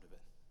be a part of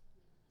it.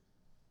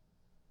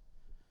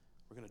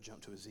 We're going to to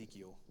jump to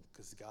Ezekiel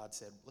because God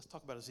said, let's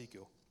talk about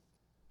Ezekiel.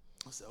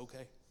 I said,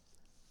 okay.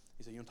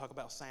 He said, you want to talk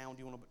about sound?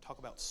 You want to talk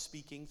about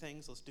speaking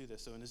things? Let's do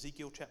this. So in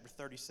Ezekiel chapter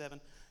 37,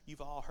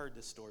 you've all heard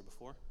this story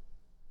before,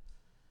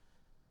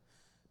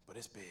 but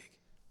it's big.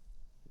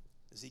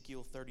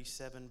 Ezekiel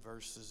 37,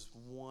 verses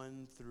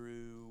 1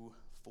 through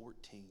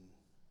 14.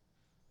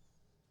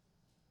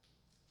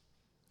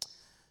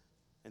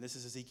 And this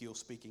is Ezekiel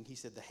speaking. He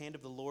said, the hand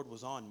of the Lord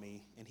was on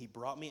me, and he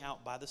brought me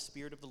out by the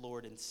Spirit of the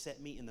Lord and set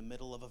me in the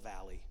middle of a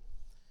valley,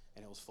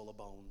 and it was full of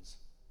bones.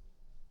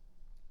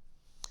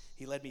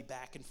 He led me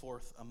back and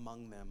forth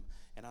among them,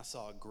 and I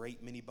saw a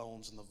great many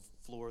bones on the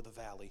floor of the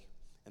valley,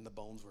 and the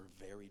bones were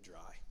very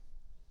dry.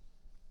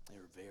 They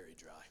were very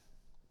dry.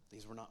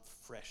 These were not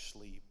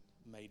freshly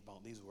made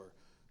bones. These were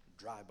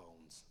dry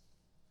bones.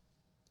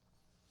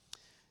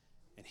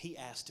 And he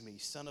asked me,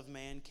 Son of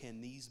man,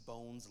 can these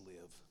bones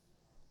live?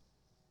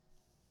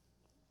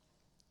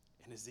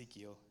 And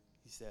Ezekiel,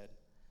 he said,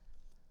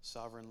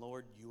 Sovereign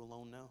Lord, you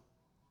alone know.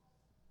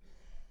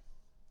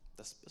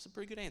 That's a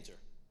pretty good answer,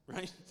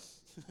 right?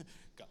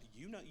 God,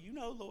 you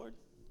know, Lord.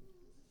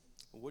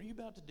 What are you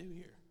about to do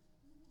here?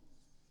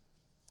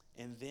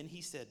 And then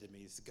he said to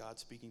me, this is God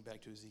speaking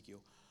back to Ezekiel,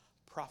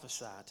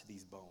 prophesy to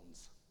these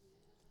bones,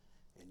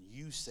 and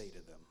you say to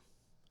them,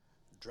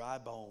 dry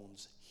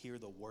bones, hear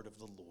the word of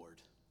the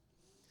Lord.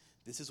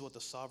 This is what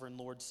the sovereign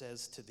Lord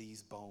says to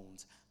these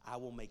bones. I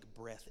will make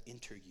breath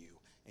enter you,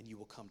 and you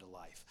will come to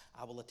life.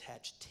 I will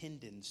attach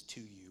tendons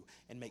to you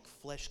and make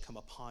flesh come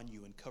upon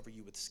you and cover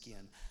you with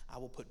skin. I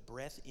will put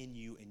breath in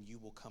you, and you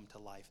will come to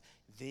life.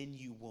 Then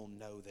you will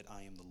know that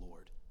I am the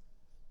Lord.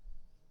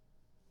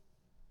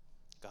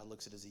 God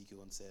looks at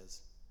Ezekiel and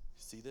says,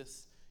 see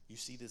this? You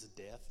see this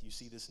death? You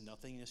see this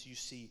nothingness? You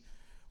see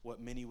what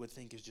many would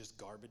think is just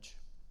garbage?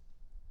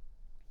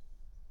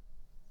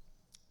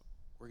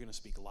 We're going to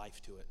speak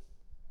life to it.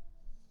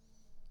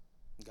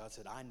 And God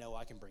said, I know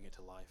I can bring it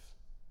to life.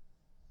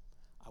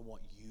 I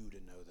want you to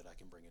know that I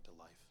can bring it to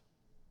life.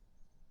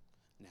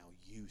 Now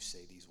you say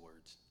these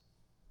words.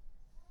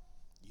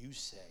 You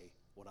say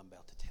what I'm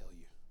about to tell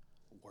you,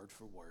 word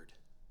for word.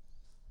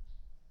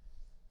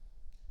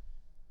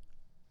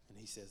 And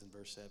he says in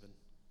verse 7,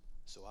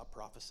 so I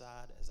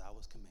prophesied as I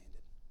was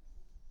commanded.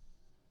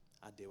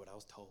 I did what I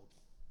was told.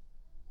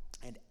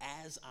 And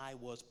as I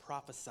was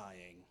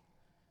prophesying,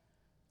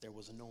 there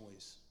was a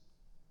noise,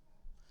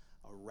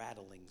 a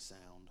rattling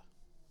sound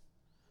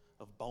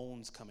of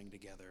bones coming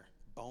together,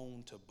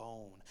 bone to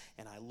bone.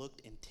 And I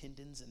looked, and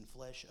tendons and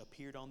flesh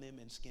appeared on them,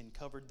 and skin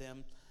covered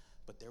them,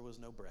 but there was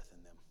no breath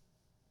in them.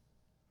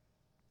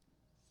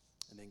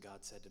 And then God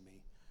said to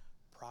me,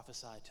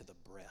 prophesy to the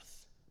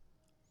breath.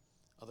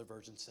 Other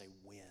versions say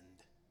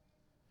wind.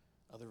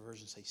 Other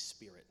versions say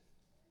spirit.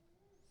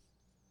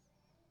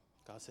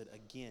 God said,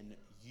 again,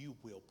 you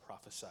will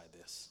prophesy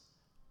this.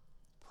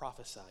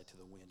 Prophesy to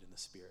the wind and the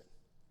spirit.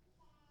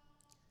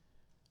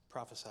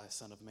 Prophesy,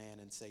 Son of Man,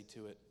 and say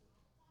to it,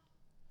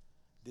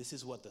 this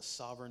is what the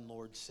sovereign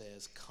Lord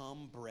says.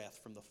 Come, breath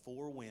from the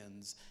four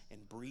winds,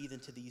 and breathe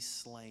into these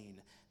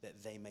slain,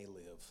 that they may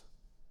live.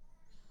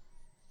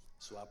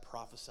 So I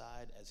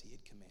prophesied as he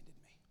had commanded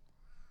me.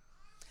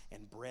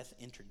 And breath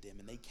entered them,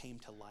 and they came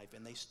to life,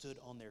 and they stood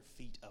on their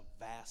feet, a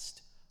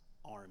vast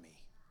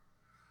army.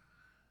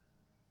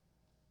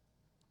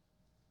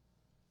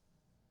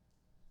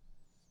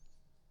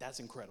 That's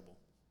incredible.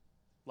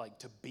 Like,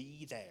 to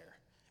be there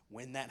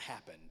when that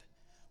happened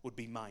would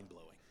be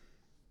mind-blowing.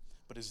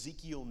 But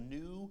Ezekiel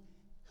knew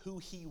who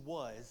he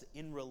was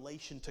in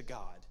relation to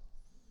God,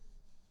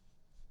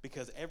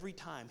 because every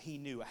time he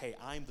knew, hey,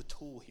 I'm the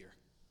tool here.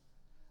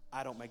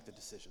 I don't make the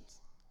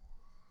decisions.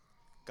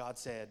 God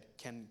said,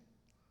 can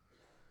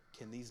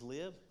these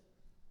live?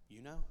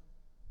 You know.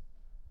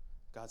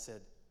 God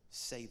said,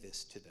 say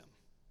this to them.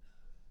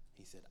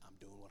 He said, I'm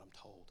doing what I'm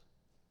told.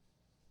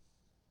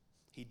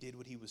 He did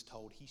what he was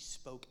told. He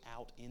spoke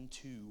out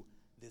into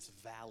this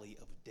valley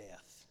of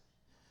death,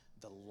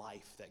 the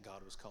life that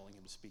God was calling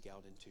him to speak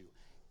out into,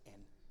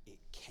 and it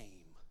came.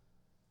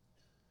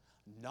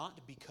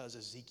 Not because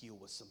Ezekiel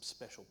was some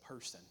special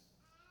person,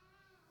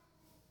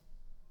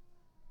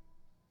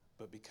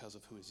 but because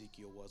of who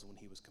Ezekiel was when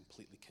he was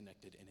completely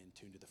connected and in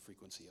tune to the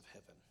frequency of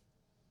heaven.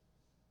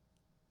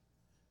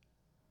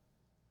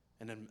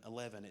 And in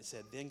 11, it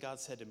said, then God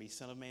said to me,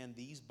 Son of man,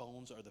 these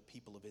bones are the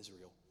people of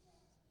Israel.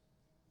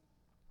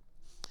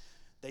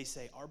 They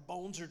say, our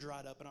bones are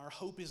dried up and our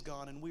hope is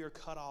gone and we are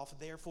cut off.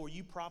 Therefore,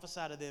 you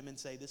prophesy to them and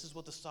say, this is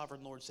what the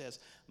sovereign Lord says.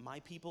 My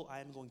people, I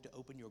am going to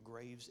open your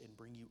graves and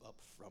bring you up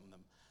from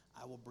them.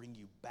 I will bring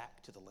you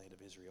back to the land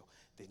of Israel.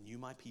 Then you,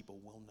 my people,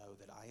 will know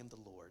that I am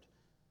the Lord.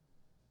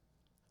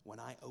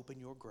 When I open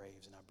your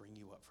graves and I bring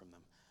you up from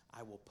them,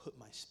 I will put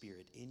my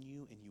spirit in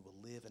you and you will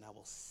live, and I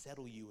will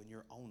settle you in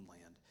your own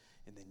land.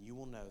 And then you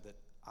will know that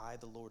I,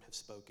 the Lord, have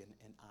spoken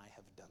and I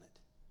have done it.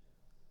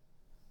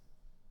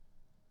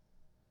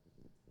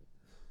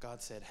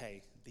 God said,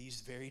 hey,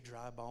 these very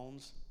dry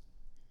bones,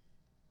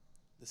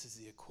 this is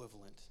the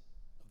equivalent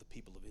of the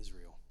people of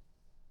Israel.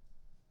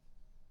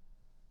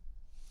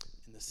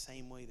 In the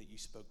same way that you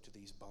spoke to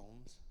these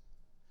bones,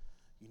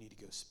 you need to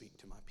go speak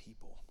to my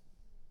people.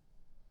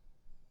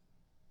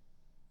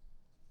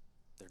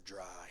 They're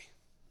dry.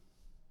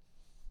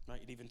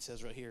 Right? It even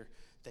says right here,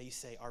 they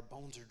say, our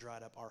bones are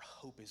dried up, our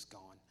hope is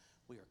gone.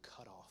 We are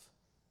cut off.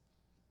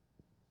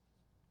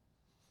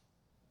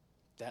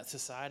 That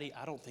society,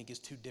 I don't think, is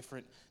too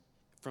different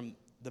from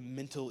the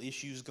mental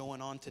issues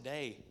going on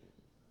today.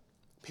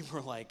 People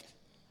are like,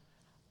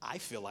 I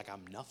feel like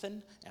I'm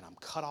nothing, and I'm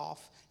cut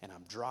off, and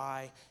I'm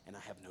dry, and I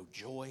have no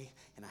joy,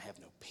 and I have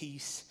no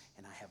peace,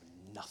 and I have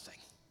nothing.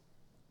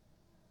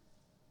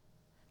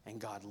 And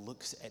God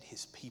looks at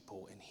his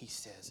people, and he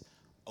says,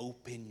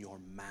 open your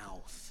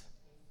mouth.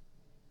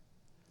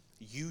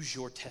 Use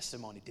your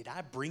testimony. Did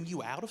I bring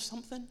you out of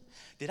something?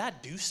 Did I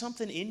do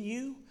something in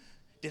you?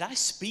 Did I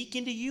speak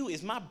into you?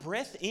 Is my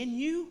breath in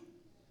you?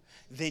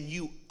 Then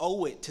you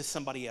owe it to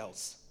somebody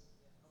else.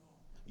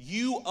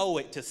 You owe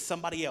it to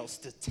somebody else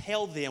to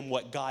tell them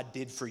what God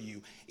did for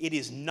you. It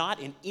is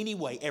not in any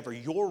way ever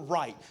your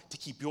right to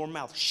keep your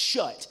mouth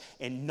shut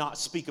and not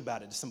speak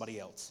about it to somebody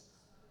else.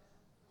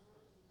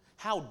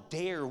 How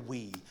dare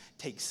we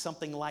take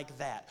something like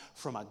that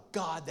from a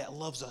God that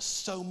loves us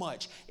so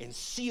much and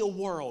see a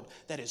world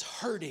that is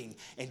hurting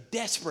and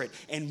desperate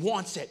and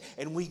wants it,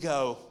 and we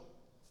go,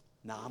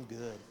 nah, I'm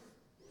good.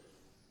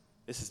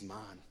 This is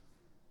mine.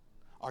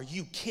 Are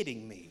you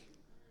kidding me?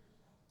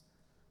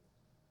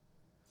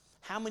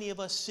 How many of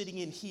us sitting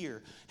in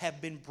here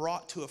have been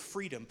brought to a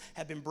freedom,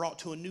 have been brought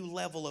to a new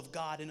level of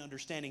God and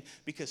understanding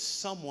because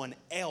someone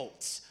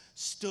else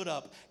stood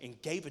up and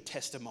gave a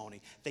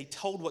testimony? They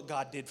told what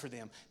God did for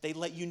them. They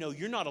let you know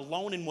you're not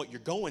alone in what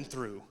you're going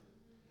through.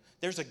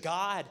 There's a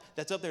God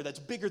that's up there that's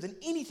bigger than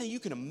anything you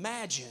can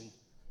imagine.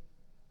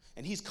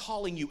 And he's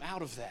calling you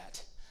out of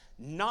that.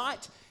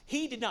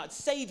 He did not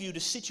save you to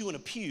sit you in a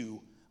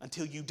pew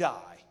until you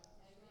die.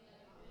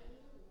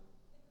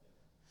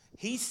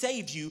 He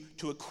saved you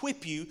to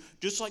equip you,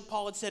 just like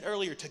Paul had said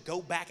earlier, to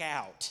go back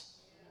out.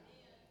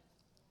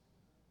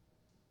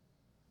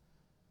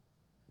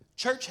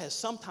 Church has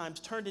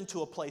sometimes turned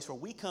into a place where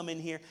we come in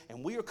here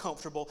and we are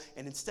comfortable,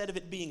 and instead of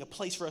it being a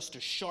place for us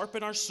to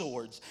sharpen our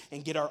swords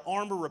and get our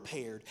armor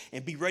repaired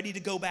and be ready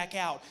to go back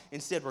out,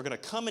 instead we're going to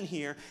come in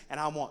here and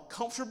I want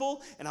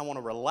comfortable and I want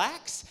to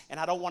relax and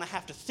I don't want to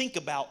have to think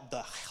about the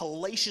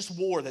hellacious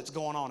war that's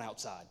going on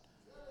outside.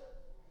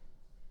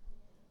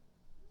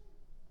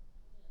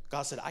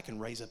 God said, I can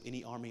raise up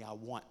any army I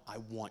want. I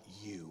want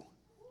you.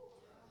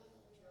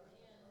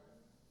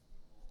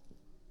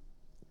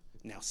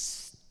 Now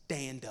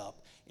stand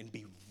up and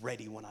be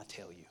ready when I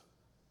tell you.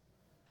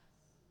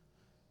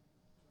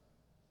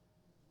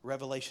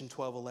 Revelation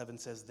 12:11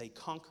 says, they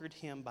conquered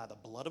him by the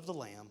blood of the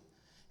Lamb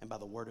and by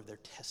the word of their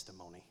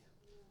testimony.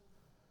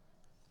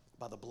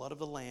 By the blood of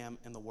the Lamb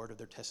and the word of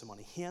their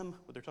testimony. Him,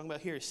 what they're talking about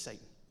here is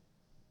Satan,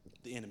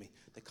 the enemy.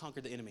 They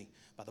conquered the enemy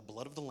by the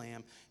blood of the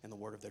Lamb and the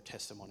word of their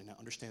testimony. Now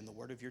understand, the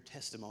word of your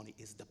testimony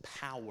is the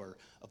power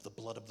of the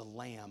blood of the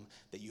Lamb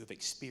that you have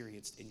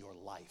experienced in your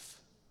life.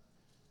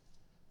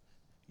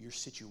 Your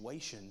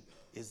situation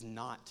is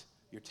not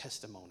your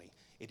testimony.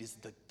 It is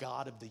the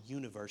God of the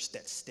universe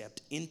that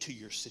stepped into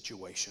your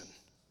situation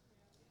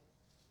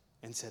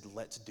and said,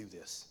 let's do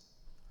this.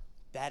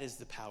 That is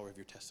the power of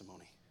your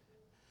testimony.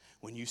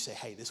 When you say,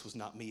 hey, this was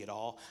not me at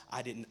all.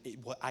 I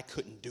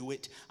couldn't do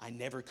it. I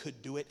never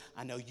could do it.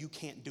 I know you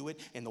can't do it.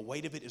 And the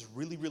weight of it is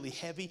really, really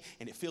heavy.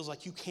 And it feels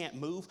like you can't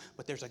move.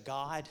 But there's a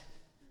God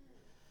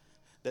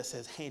that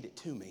says, hand it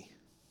to me.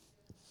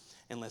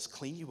 And let's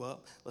clean you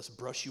up. Let's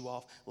brush you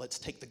off. Let's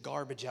take the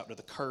garbage out to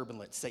the curb and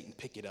let Satan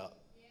pick it up.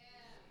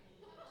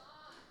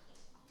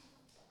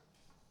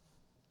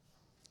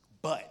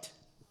 But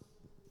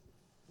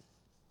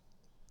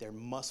there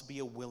must be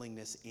a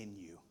willingness in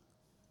you.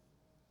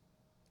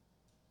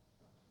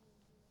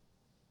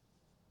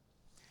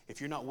 If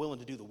you're not willing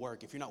to do the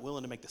work, if you're not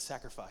willing to make the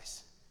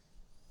sacrifice,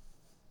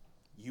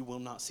 you will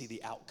not see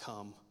the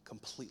outcome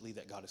completely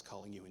that God is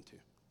calling you into.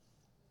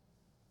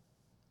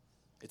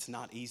 It's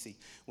not easy.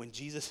 When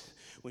Jesus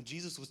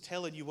was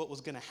telling you what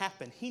was going to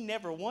happen, he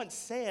never once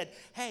said,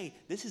 hey,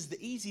 this is the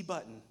easy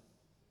button.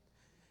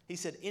 He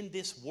said, in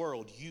this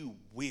world, you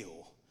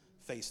will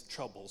face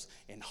troubles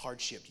and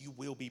hardship. You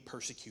will be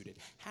persecuted.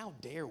 How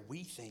dare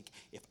we think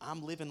if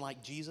I'm living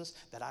like Jesus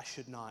that I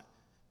should not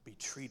be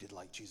treated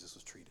like Jesus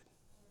was treated?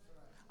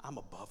 I'm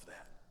above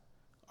that.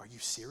 Are you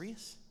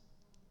serious?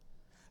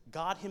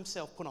 God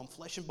himself put on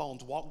flesh and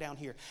bones, walked down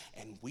here,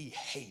 and we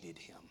hated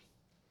him.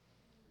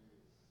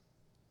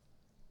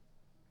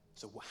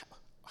 So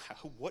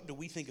what do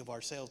we think of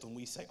ourselves when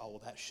we say, oh,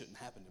 well, that shouldn't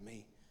happen to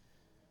me?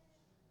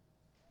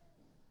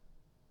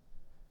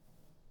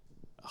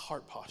 A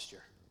heart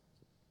posture.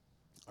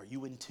 Are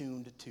you in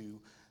tune to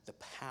the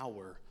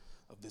power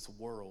of this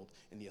world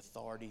and the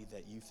authority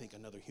that you think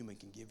another human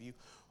can give you?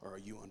 Or are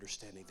you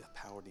understanding the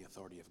power and the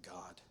authority of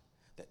God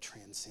that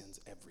transcends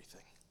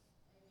everything?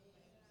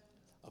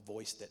 A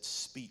voice that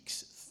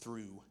speaks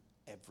through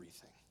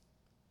everything.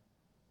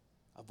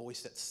 A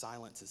voice that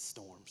silences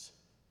storms.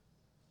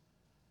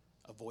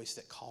 A voice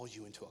that calls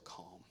you into a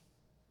calm.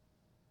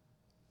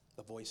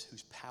 The voice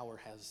whose power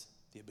has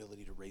the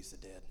ability to raise the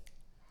dead,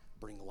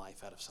 bring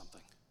life out of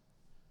something.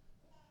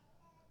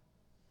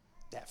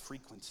 That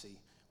frequency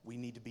we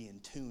need to be in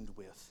tune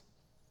with.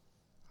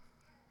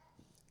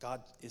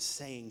 God is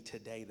saying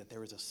today that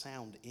there is a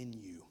sound in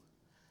you,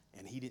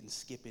 and he didn't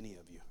skip any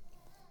of you.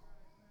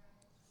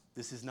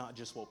 This is not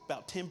just, well,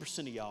 about 10%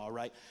 of y'all,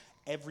 right?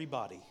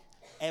 Everybody,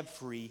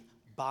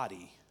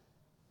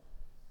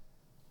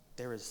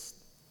 there's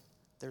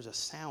a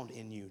sound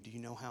in you. Do you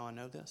know how I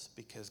know this?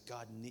 Because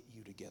God knit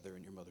you together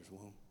in your mother's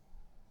womb.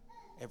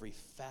 Every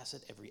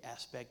facet, every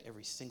aspect,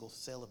 every single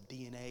cell of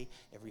DNA,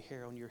 every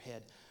hair on your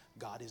head,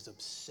 God is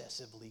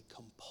obsessively,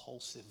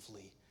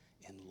 compulsively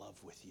in love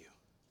with you.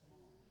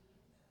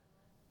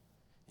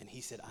 And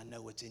he said, I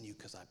know what's in you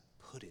because I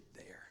put it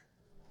there.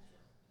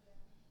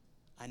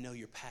 I know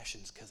your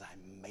passions because I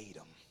made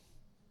them.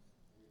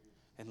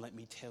 And let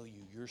me tell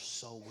you, your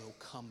soul will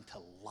come to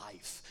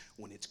life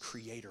when its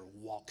creator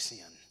walks in.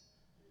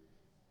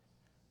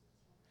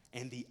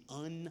 And the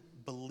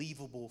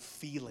unbelievable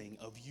feeling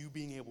of you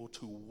being able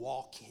to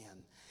walk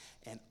in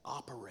and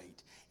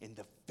operate in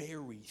the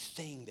very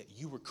thing that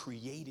you were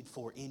created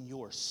for in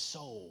your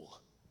soul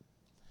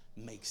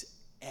makes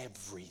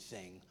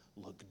everything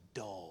look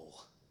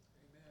dull.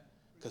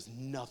 Because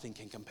nothing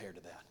can compare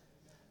to that.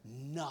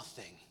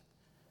 Nothing.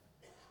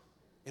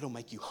 It'll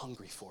make you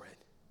hungry for it.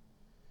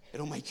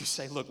 It'll make you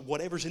say, look,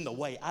 whatever's in the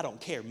way, I don't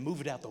care.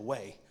 Move it out the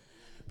way.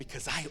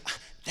 Because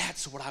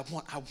that's what I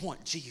want. I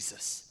want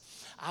Jesus.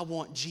 I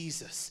want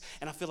Jesus.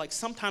 And I feel like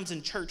sometimes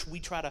in church we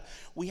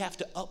have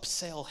to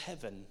upsell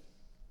heaven.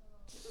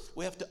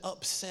 We have to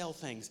upsell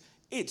things.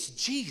 It's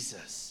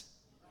Jesus.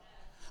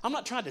 I'm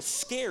not trying to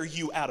scare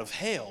you out of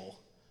hell.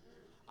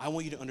 I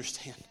want you to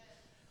understand,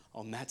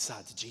 on that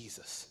side's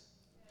Jesus.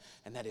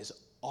 And that is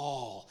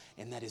all,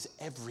 and that is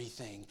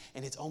everything.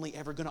 And it's only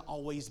ever going to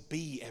always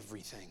be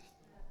everything.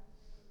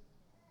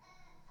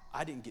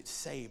 I didn't get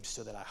saved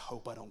so that I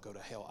hope I don't go to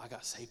hell. I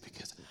got saved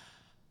because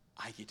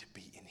I get to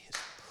be in his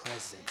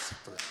presence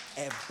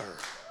forever.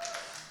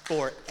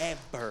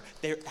 Forever.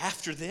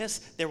 After this,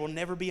 there will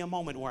never be a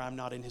moment where I'm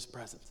not in his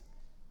presence.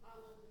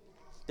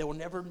 There will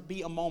never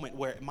be a moment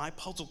where my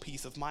puzzle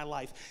piece of my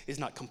life is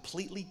not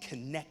completely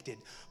connected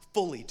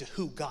fully to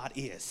who God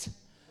is.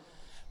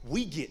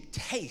 We get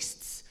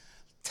tastes,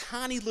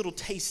 tiny little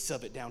tastes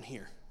of it down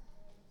here.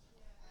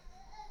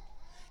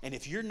 And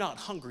if you're not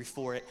hungry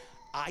for it,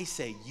 I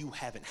say you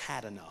haven't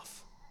had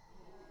enough.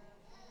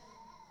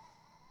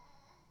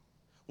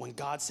 When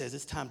God says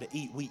it's time to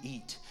eat, we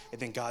eat. And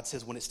then God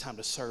says when it's time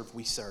to serve,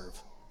 we serve.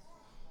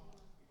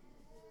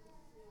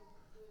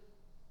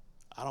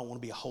 I don't want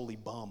to be a holy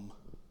bum.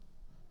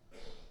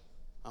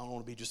 I don't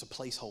want to be just a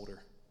placeholder.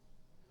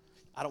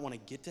 I don't want to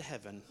get to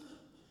heaven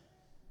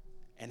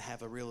and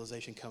have a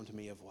realization come to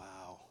me of,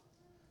 wow,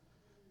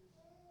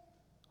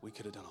 we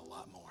could have done a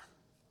lot more.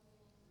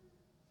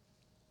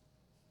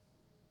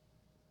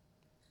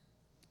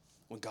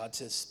 When God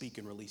says speak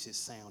and release his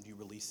sound, you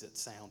release that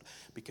sound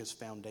because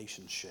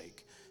foundations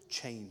shake,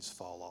 chains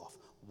fall off,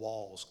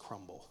 walls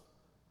crumble.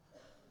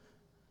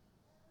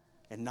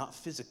 And not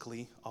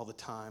physically all the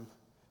time,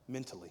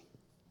 mentally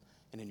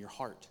and in your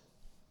heart.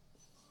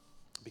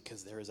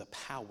 Because there is a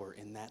power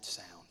in that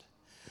sound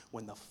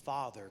when the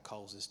Father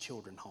calls his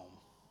children home.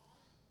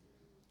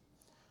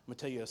 I'm going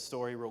to tell you a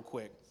story real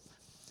quick.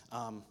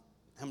 How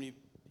many of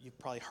you've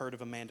probably heard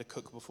of Amanda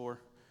Cook before?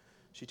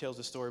 She tells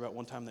a story about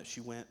one time that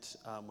she went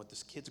with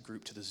this kids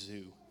group to the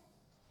zoo.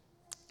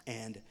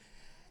 And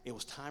it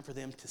was time for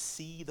them to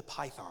see the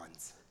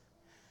pythons.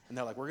 And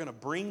they're like, we're going to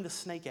bring the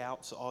snake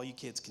out so all you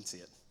kids can see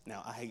it.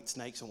 Now, I hate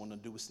snakes. I want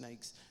nothing to do with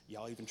snakes.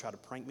 Y'all even try to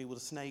prank me with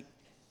a snake.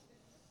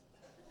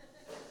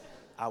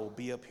 I will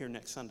be up here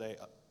next Sunday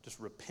just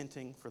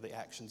repenting for the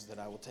actions that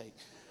I will take.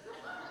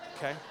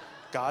 Okay?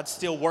 God's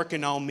still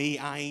working on me.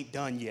 I ain't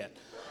done yet.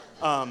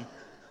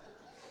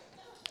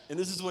 And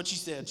this is what she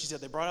said. She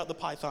said they brought out the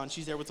python.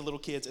 She's there with the little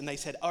kids. And they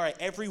said, all right,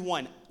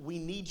 everyone, we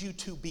need you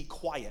to be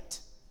quiet.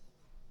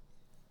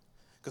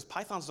 Because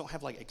pythons don't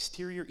have like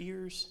exterior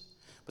ears,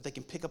 but they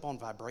can pick up on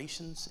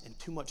vibrations and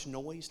too much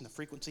noise and the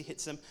frequency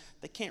hits them.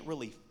 They can't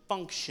really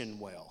function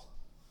well.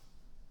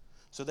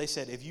 So they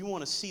said, if you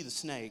want to see the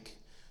snake,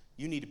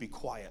 you need to be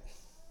quiet.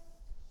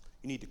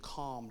 You need to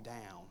calm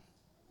down.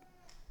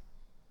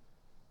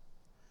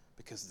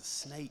 Because the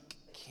snake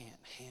can't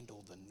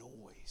handle the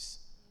noise.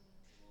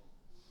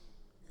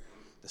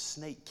 The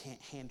snake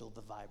can't handle the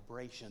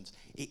vibrations.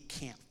 It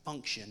can't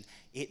function.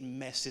 It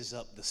messes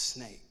up the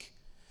snake.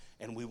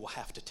 And we will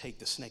have to take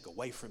the snake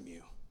away from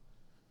you.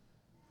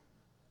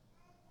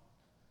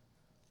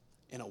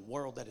 In a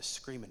world that is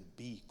screaming,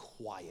 be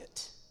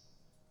quiet.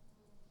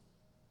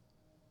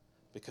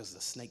 Because the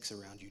snakes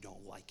around you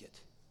don't like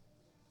it.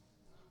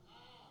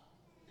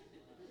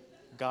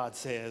 God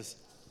says,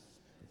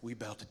 we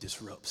about to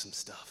disrupt some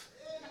stuff.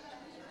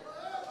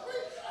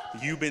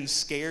 You've been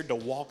scared to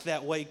walk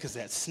that way because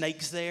that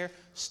snake's there.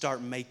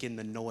 Start making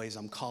the noise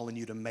I'm calling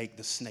you to make.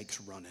 The snake's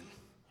running.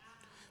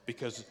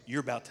 Because you're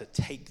about to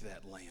take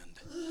that land.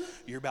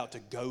 You're about to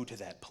go to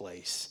that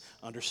place.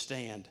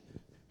 Understand,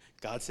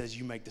 God says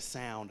you make the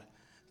sound,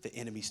 the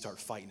enemy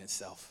starts fighting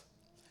itself.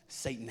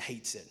 Satan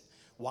hates it.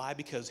 Why?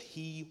 Because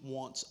he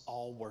wants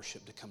all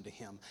worship to come to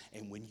him.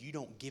 And when you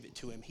don't give it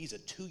to him, he's a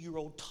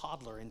 2-year-old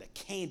toddler in the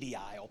candy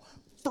aisle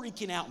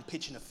freaking out and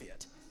pitching a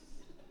fit.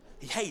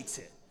 He hates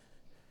it.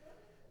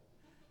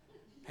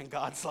 And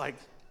God's like,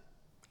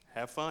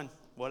 have fun,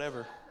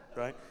 whatever,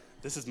 right?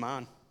 This is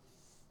mine,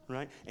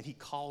 right? And he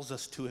calls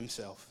us to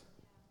himself.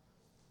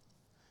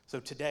 So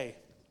today,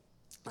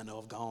 I know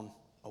I've gone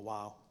a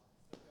while.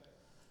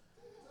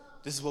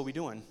 This is what we're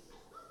doing.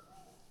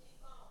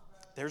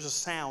 There's a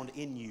sound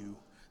in you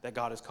that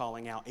God is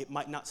calling out. It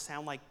might not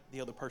sound like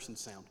the other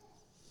person's sound.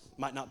 It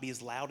might not be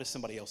as loud as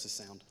somebody else's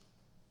sound.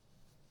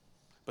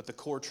 But the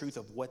core truth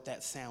of what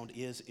that sound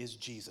is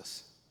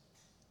Jesus.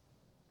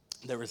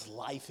 There is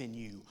life in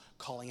you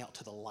calling out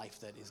to the life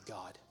that is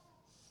God.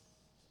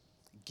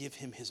 Give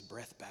him his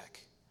breath back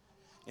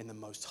in the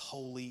most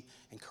holy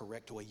and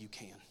correct way you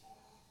can.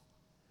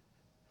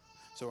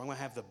 So I'm going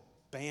to have the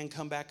band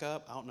come back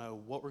up. I don't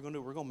know what we're going to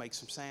do. We're going to make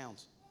some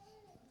sounds.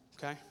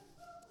 Okay?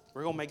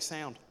 We're going to make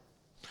sound.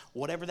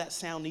 Whatever that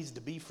sound needs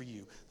to be for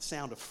you. The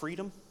sound of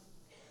freedom.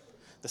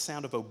 The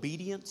sound of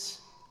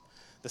obedience.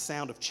 The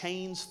sound of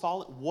chains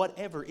falling.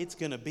 Whatever it's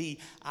going to be.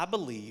 I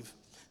believe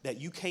that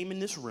you came in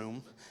this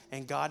room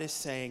and God is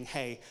saying,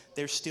 hey,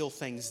 there's still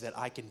things that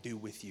I can do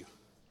with you.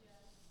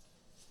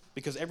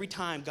 Because every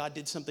time God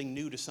did something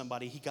new to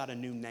somebody, he got a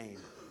new name.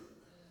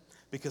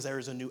 Because there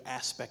is a new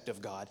aspect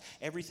of God.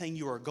 Everything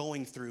you are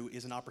going through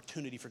is an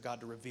opportunity for God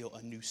to reveal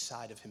a new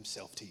side of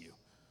himself to you.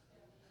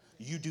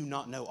 You do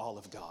not know all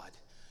of God.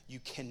 You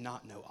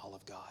cannot know all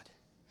of God.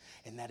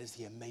 And that is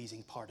the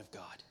amazing part of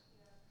God.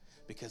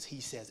 Because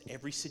he says,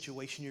 every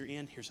situation you're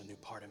in, here's a new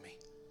part of me.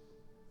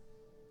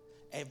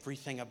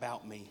 Everything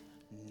about me,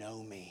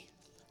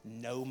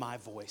 know my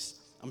voice.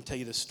 I'm going to tell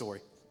you this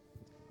story,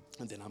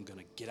 and then I'm going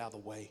to get out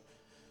of the way.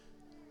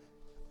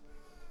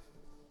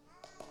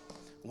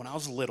 When I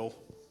was little,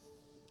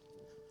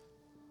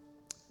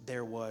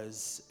 there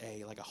was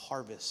a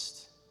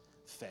harvest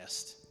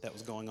fest that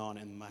was going on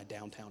in my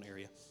downtown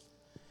area.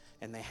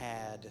 And they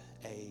had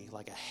a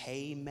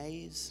hay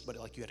maze, but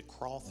you had to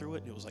crawl through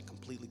it, and it was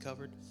completely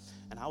covered.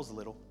 And I was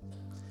little,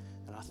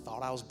 and I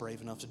thought I was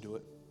brave enough to do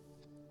it.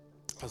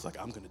 I was like,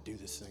 I'm going to do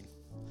this thing.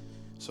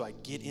 So I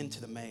get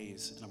into the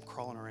maze, and I'm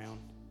crawling around.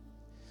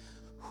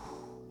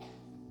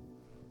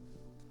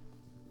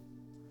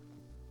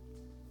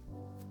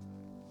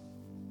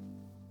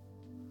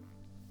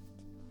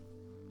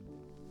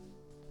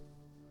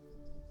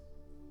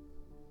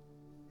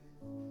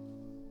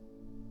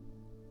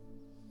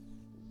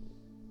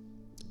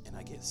 And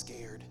I get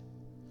scared.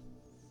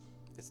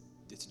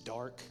 It's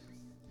dark.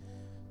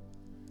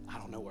 I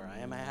don't know where I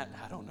am at.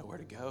 I don't know where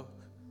to go.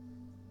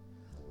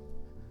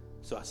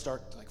 So I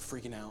start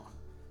freaking out.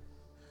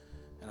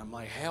 And I'm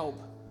like, help.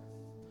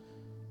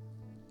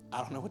 I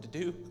don't know what to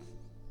do.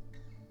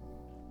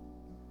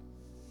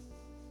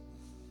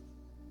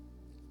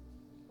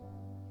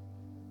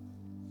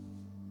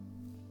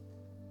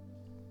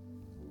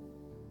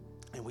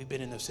 And we've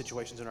been in those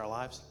situations in our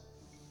lives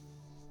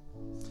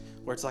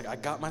where it's I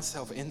got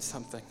myself in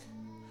something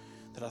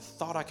that I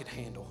thought I could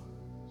handle,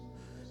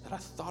 that I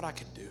thought I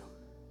could do,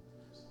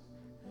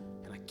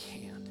 and I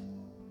can't.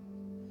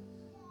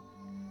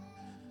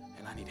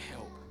 And I need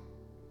help.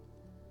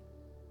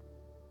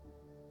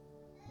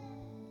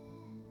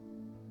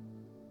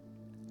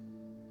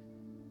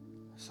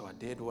 So I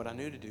did what I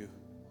knew to do.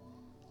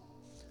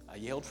 I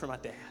yelled for my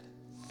dad.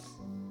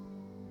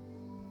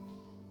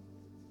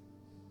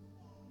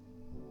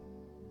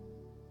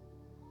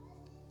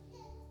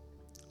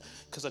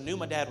 Because I knew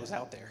my dad was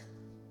out there.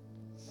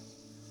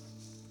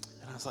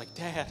 And I was like,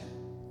 Dad,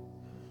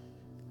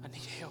 I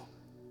need help.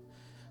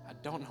 I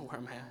don't know where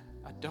I'm at.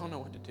 I don't know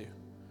what to do.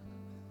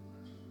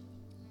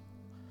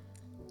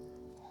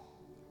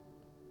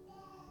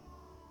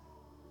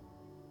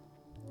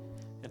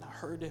 And I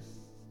heard him.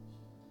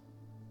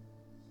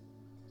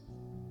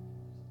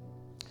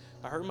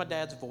 I heard my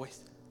dad's voice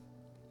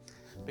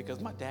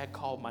because my dad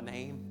called my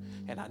name,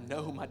 and I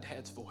know my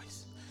dad's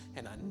voice,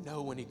 and I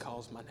know when he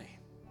calls my name.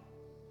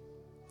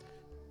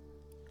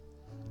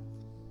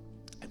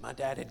 And my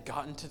dad had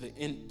gotten to the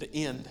end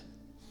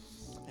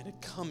and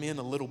had come in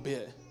a little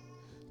bit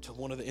to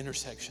one of the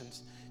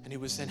intersections, and he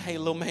was saying, hey,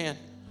 little man,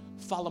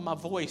 follow my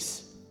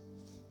voice.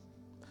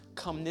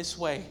 Come this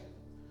way.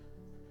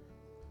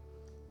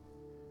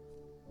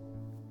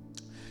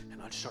 And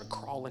I just started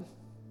crawling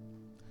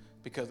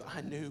because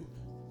I knew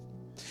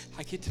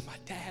I get to my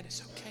dad,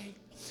 it's okay.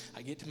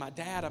 I get to my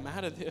dad, I'm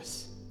out of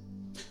this.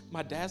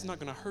 My dad's not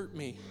going to hurt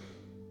me.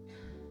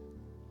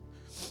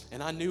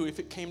 And I knew if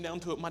it came down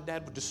to it, my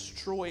dad would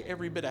destroy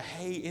every bit of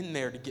hay in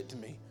there to get to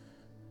me.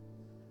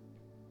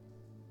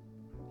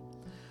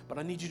 But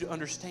I need you to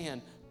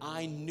understand,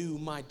 I knew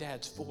my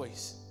dad's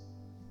voice.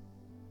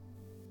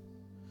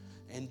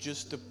 And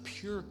just the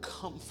pure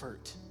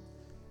comfort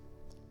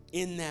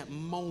in that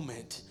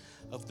moment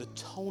of the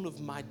tone of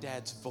my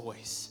dad's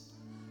voice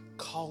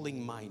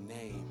calling my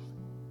name,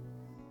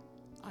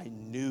 I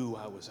knew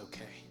I was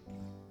okay.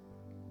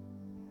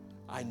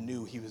 I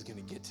knew he was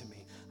going to get to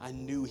me. I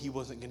knew he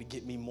wasn't going to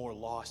get me more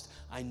lost.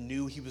 I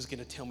knew he was going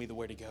to tell me the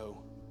way to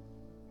go.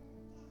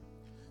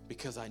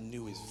 Because I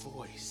knew his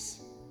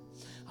voice.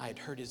 I had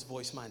heard his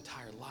voice my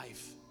entire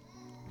life.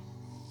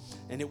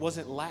 And it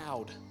wasn't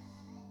loud.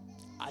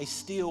 I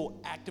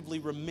still actively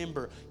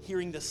remember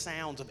hearing the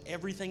sounds of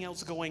everything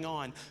else going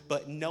on,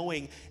 but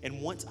knowing, and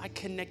once I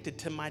connected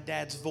to my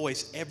dad's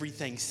voice,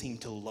 everything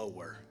seemed to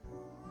lower.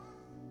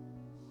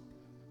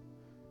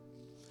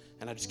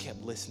 And I just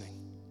kept listening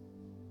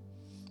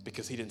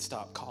because he didn't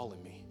stop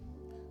calling me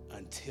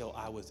until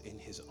I was in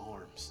his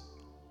arms.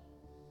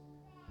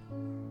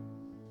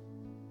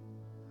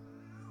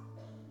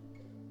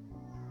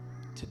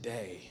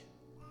 Today,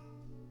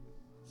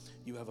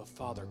 you have a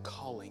Father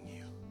calling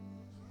you.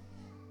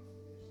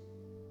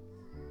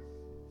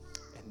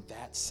 And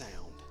that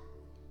sound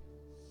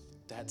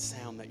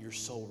that your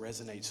soul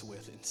resonates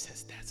with and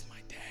says, that's my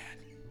dad.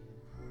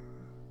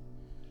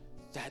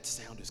 That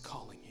sound is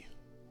calling you.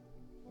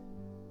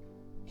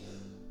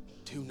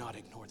 Do not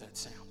ignore that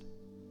sound.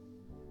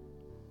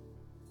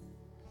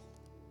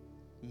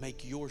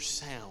 Make your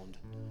sound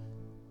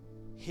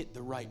hit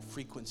the right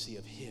frequency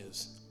of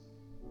his.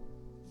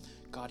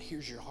 God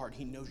hears your heart.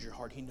 He knows your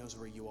heart. He knows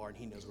where you are, and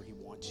he knows where he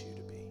wants you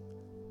to be.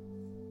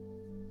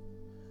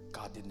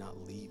 God did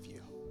not leave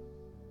you.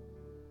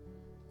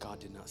 God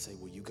did not say,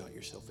 well, you got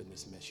yourself in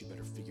this mess. You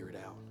better figure it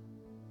out.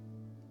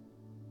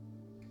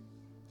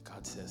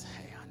 God says,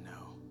 hey, I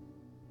know.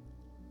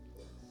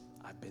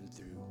 I've been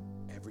through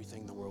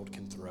everything the world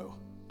can throw.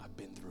 I've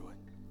been through it.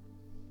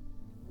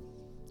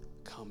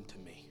 Come to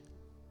me.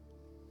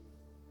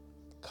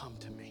 Come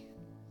to me.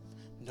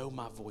 Know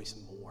my voice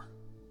more.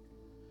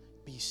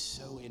 Be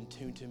so in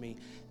tune to me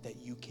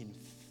that you can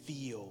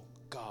feel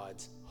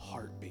God's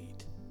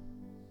heartbeat.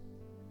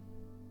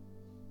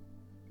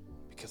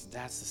 Because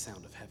that's the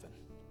sound of heaven.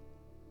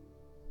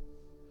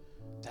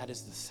 That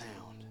is the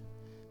sound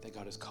that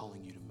God is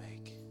calling you to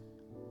make.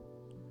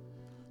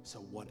 So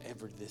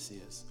whatever this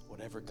is,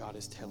 whatever God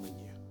is telling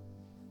you,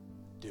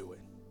 do it.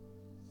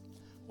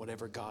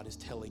 Whatever God is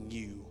telling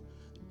you,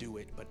 do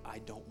it. But I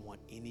don't want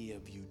any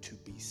of you to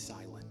be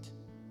silent.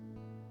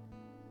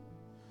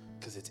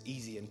 Because it's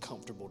easy and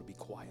comfortable to be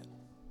quiet.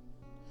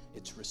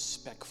 It's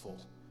respectful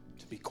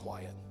to be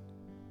quiet.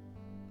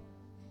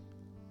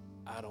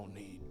 I don't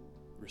need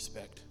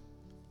respect.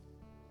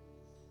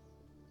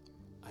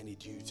 I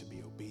need you to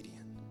be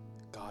obedient.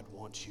 God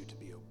wants you to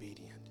be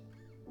obedient.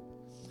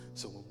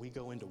 So when we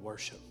go into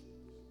worship,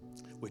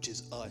 which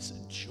is us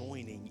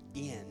joining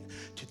in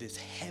to this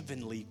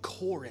heavenly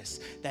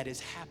chorus that is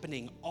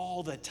happening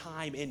all the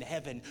time in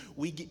heaven,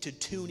 we get to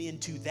tune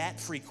into that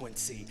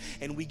frequency,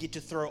 and we get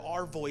to throw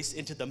our voice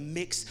into the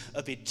mix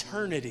of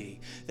eternity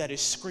that is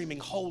screaming,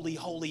 holy,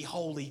 holy,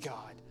 holy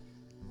God.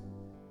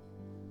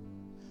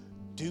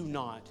 Do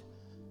not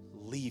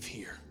leave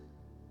here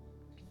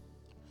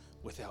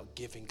without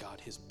giving God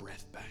his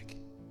breath back.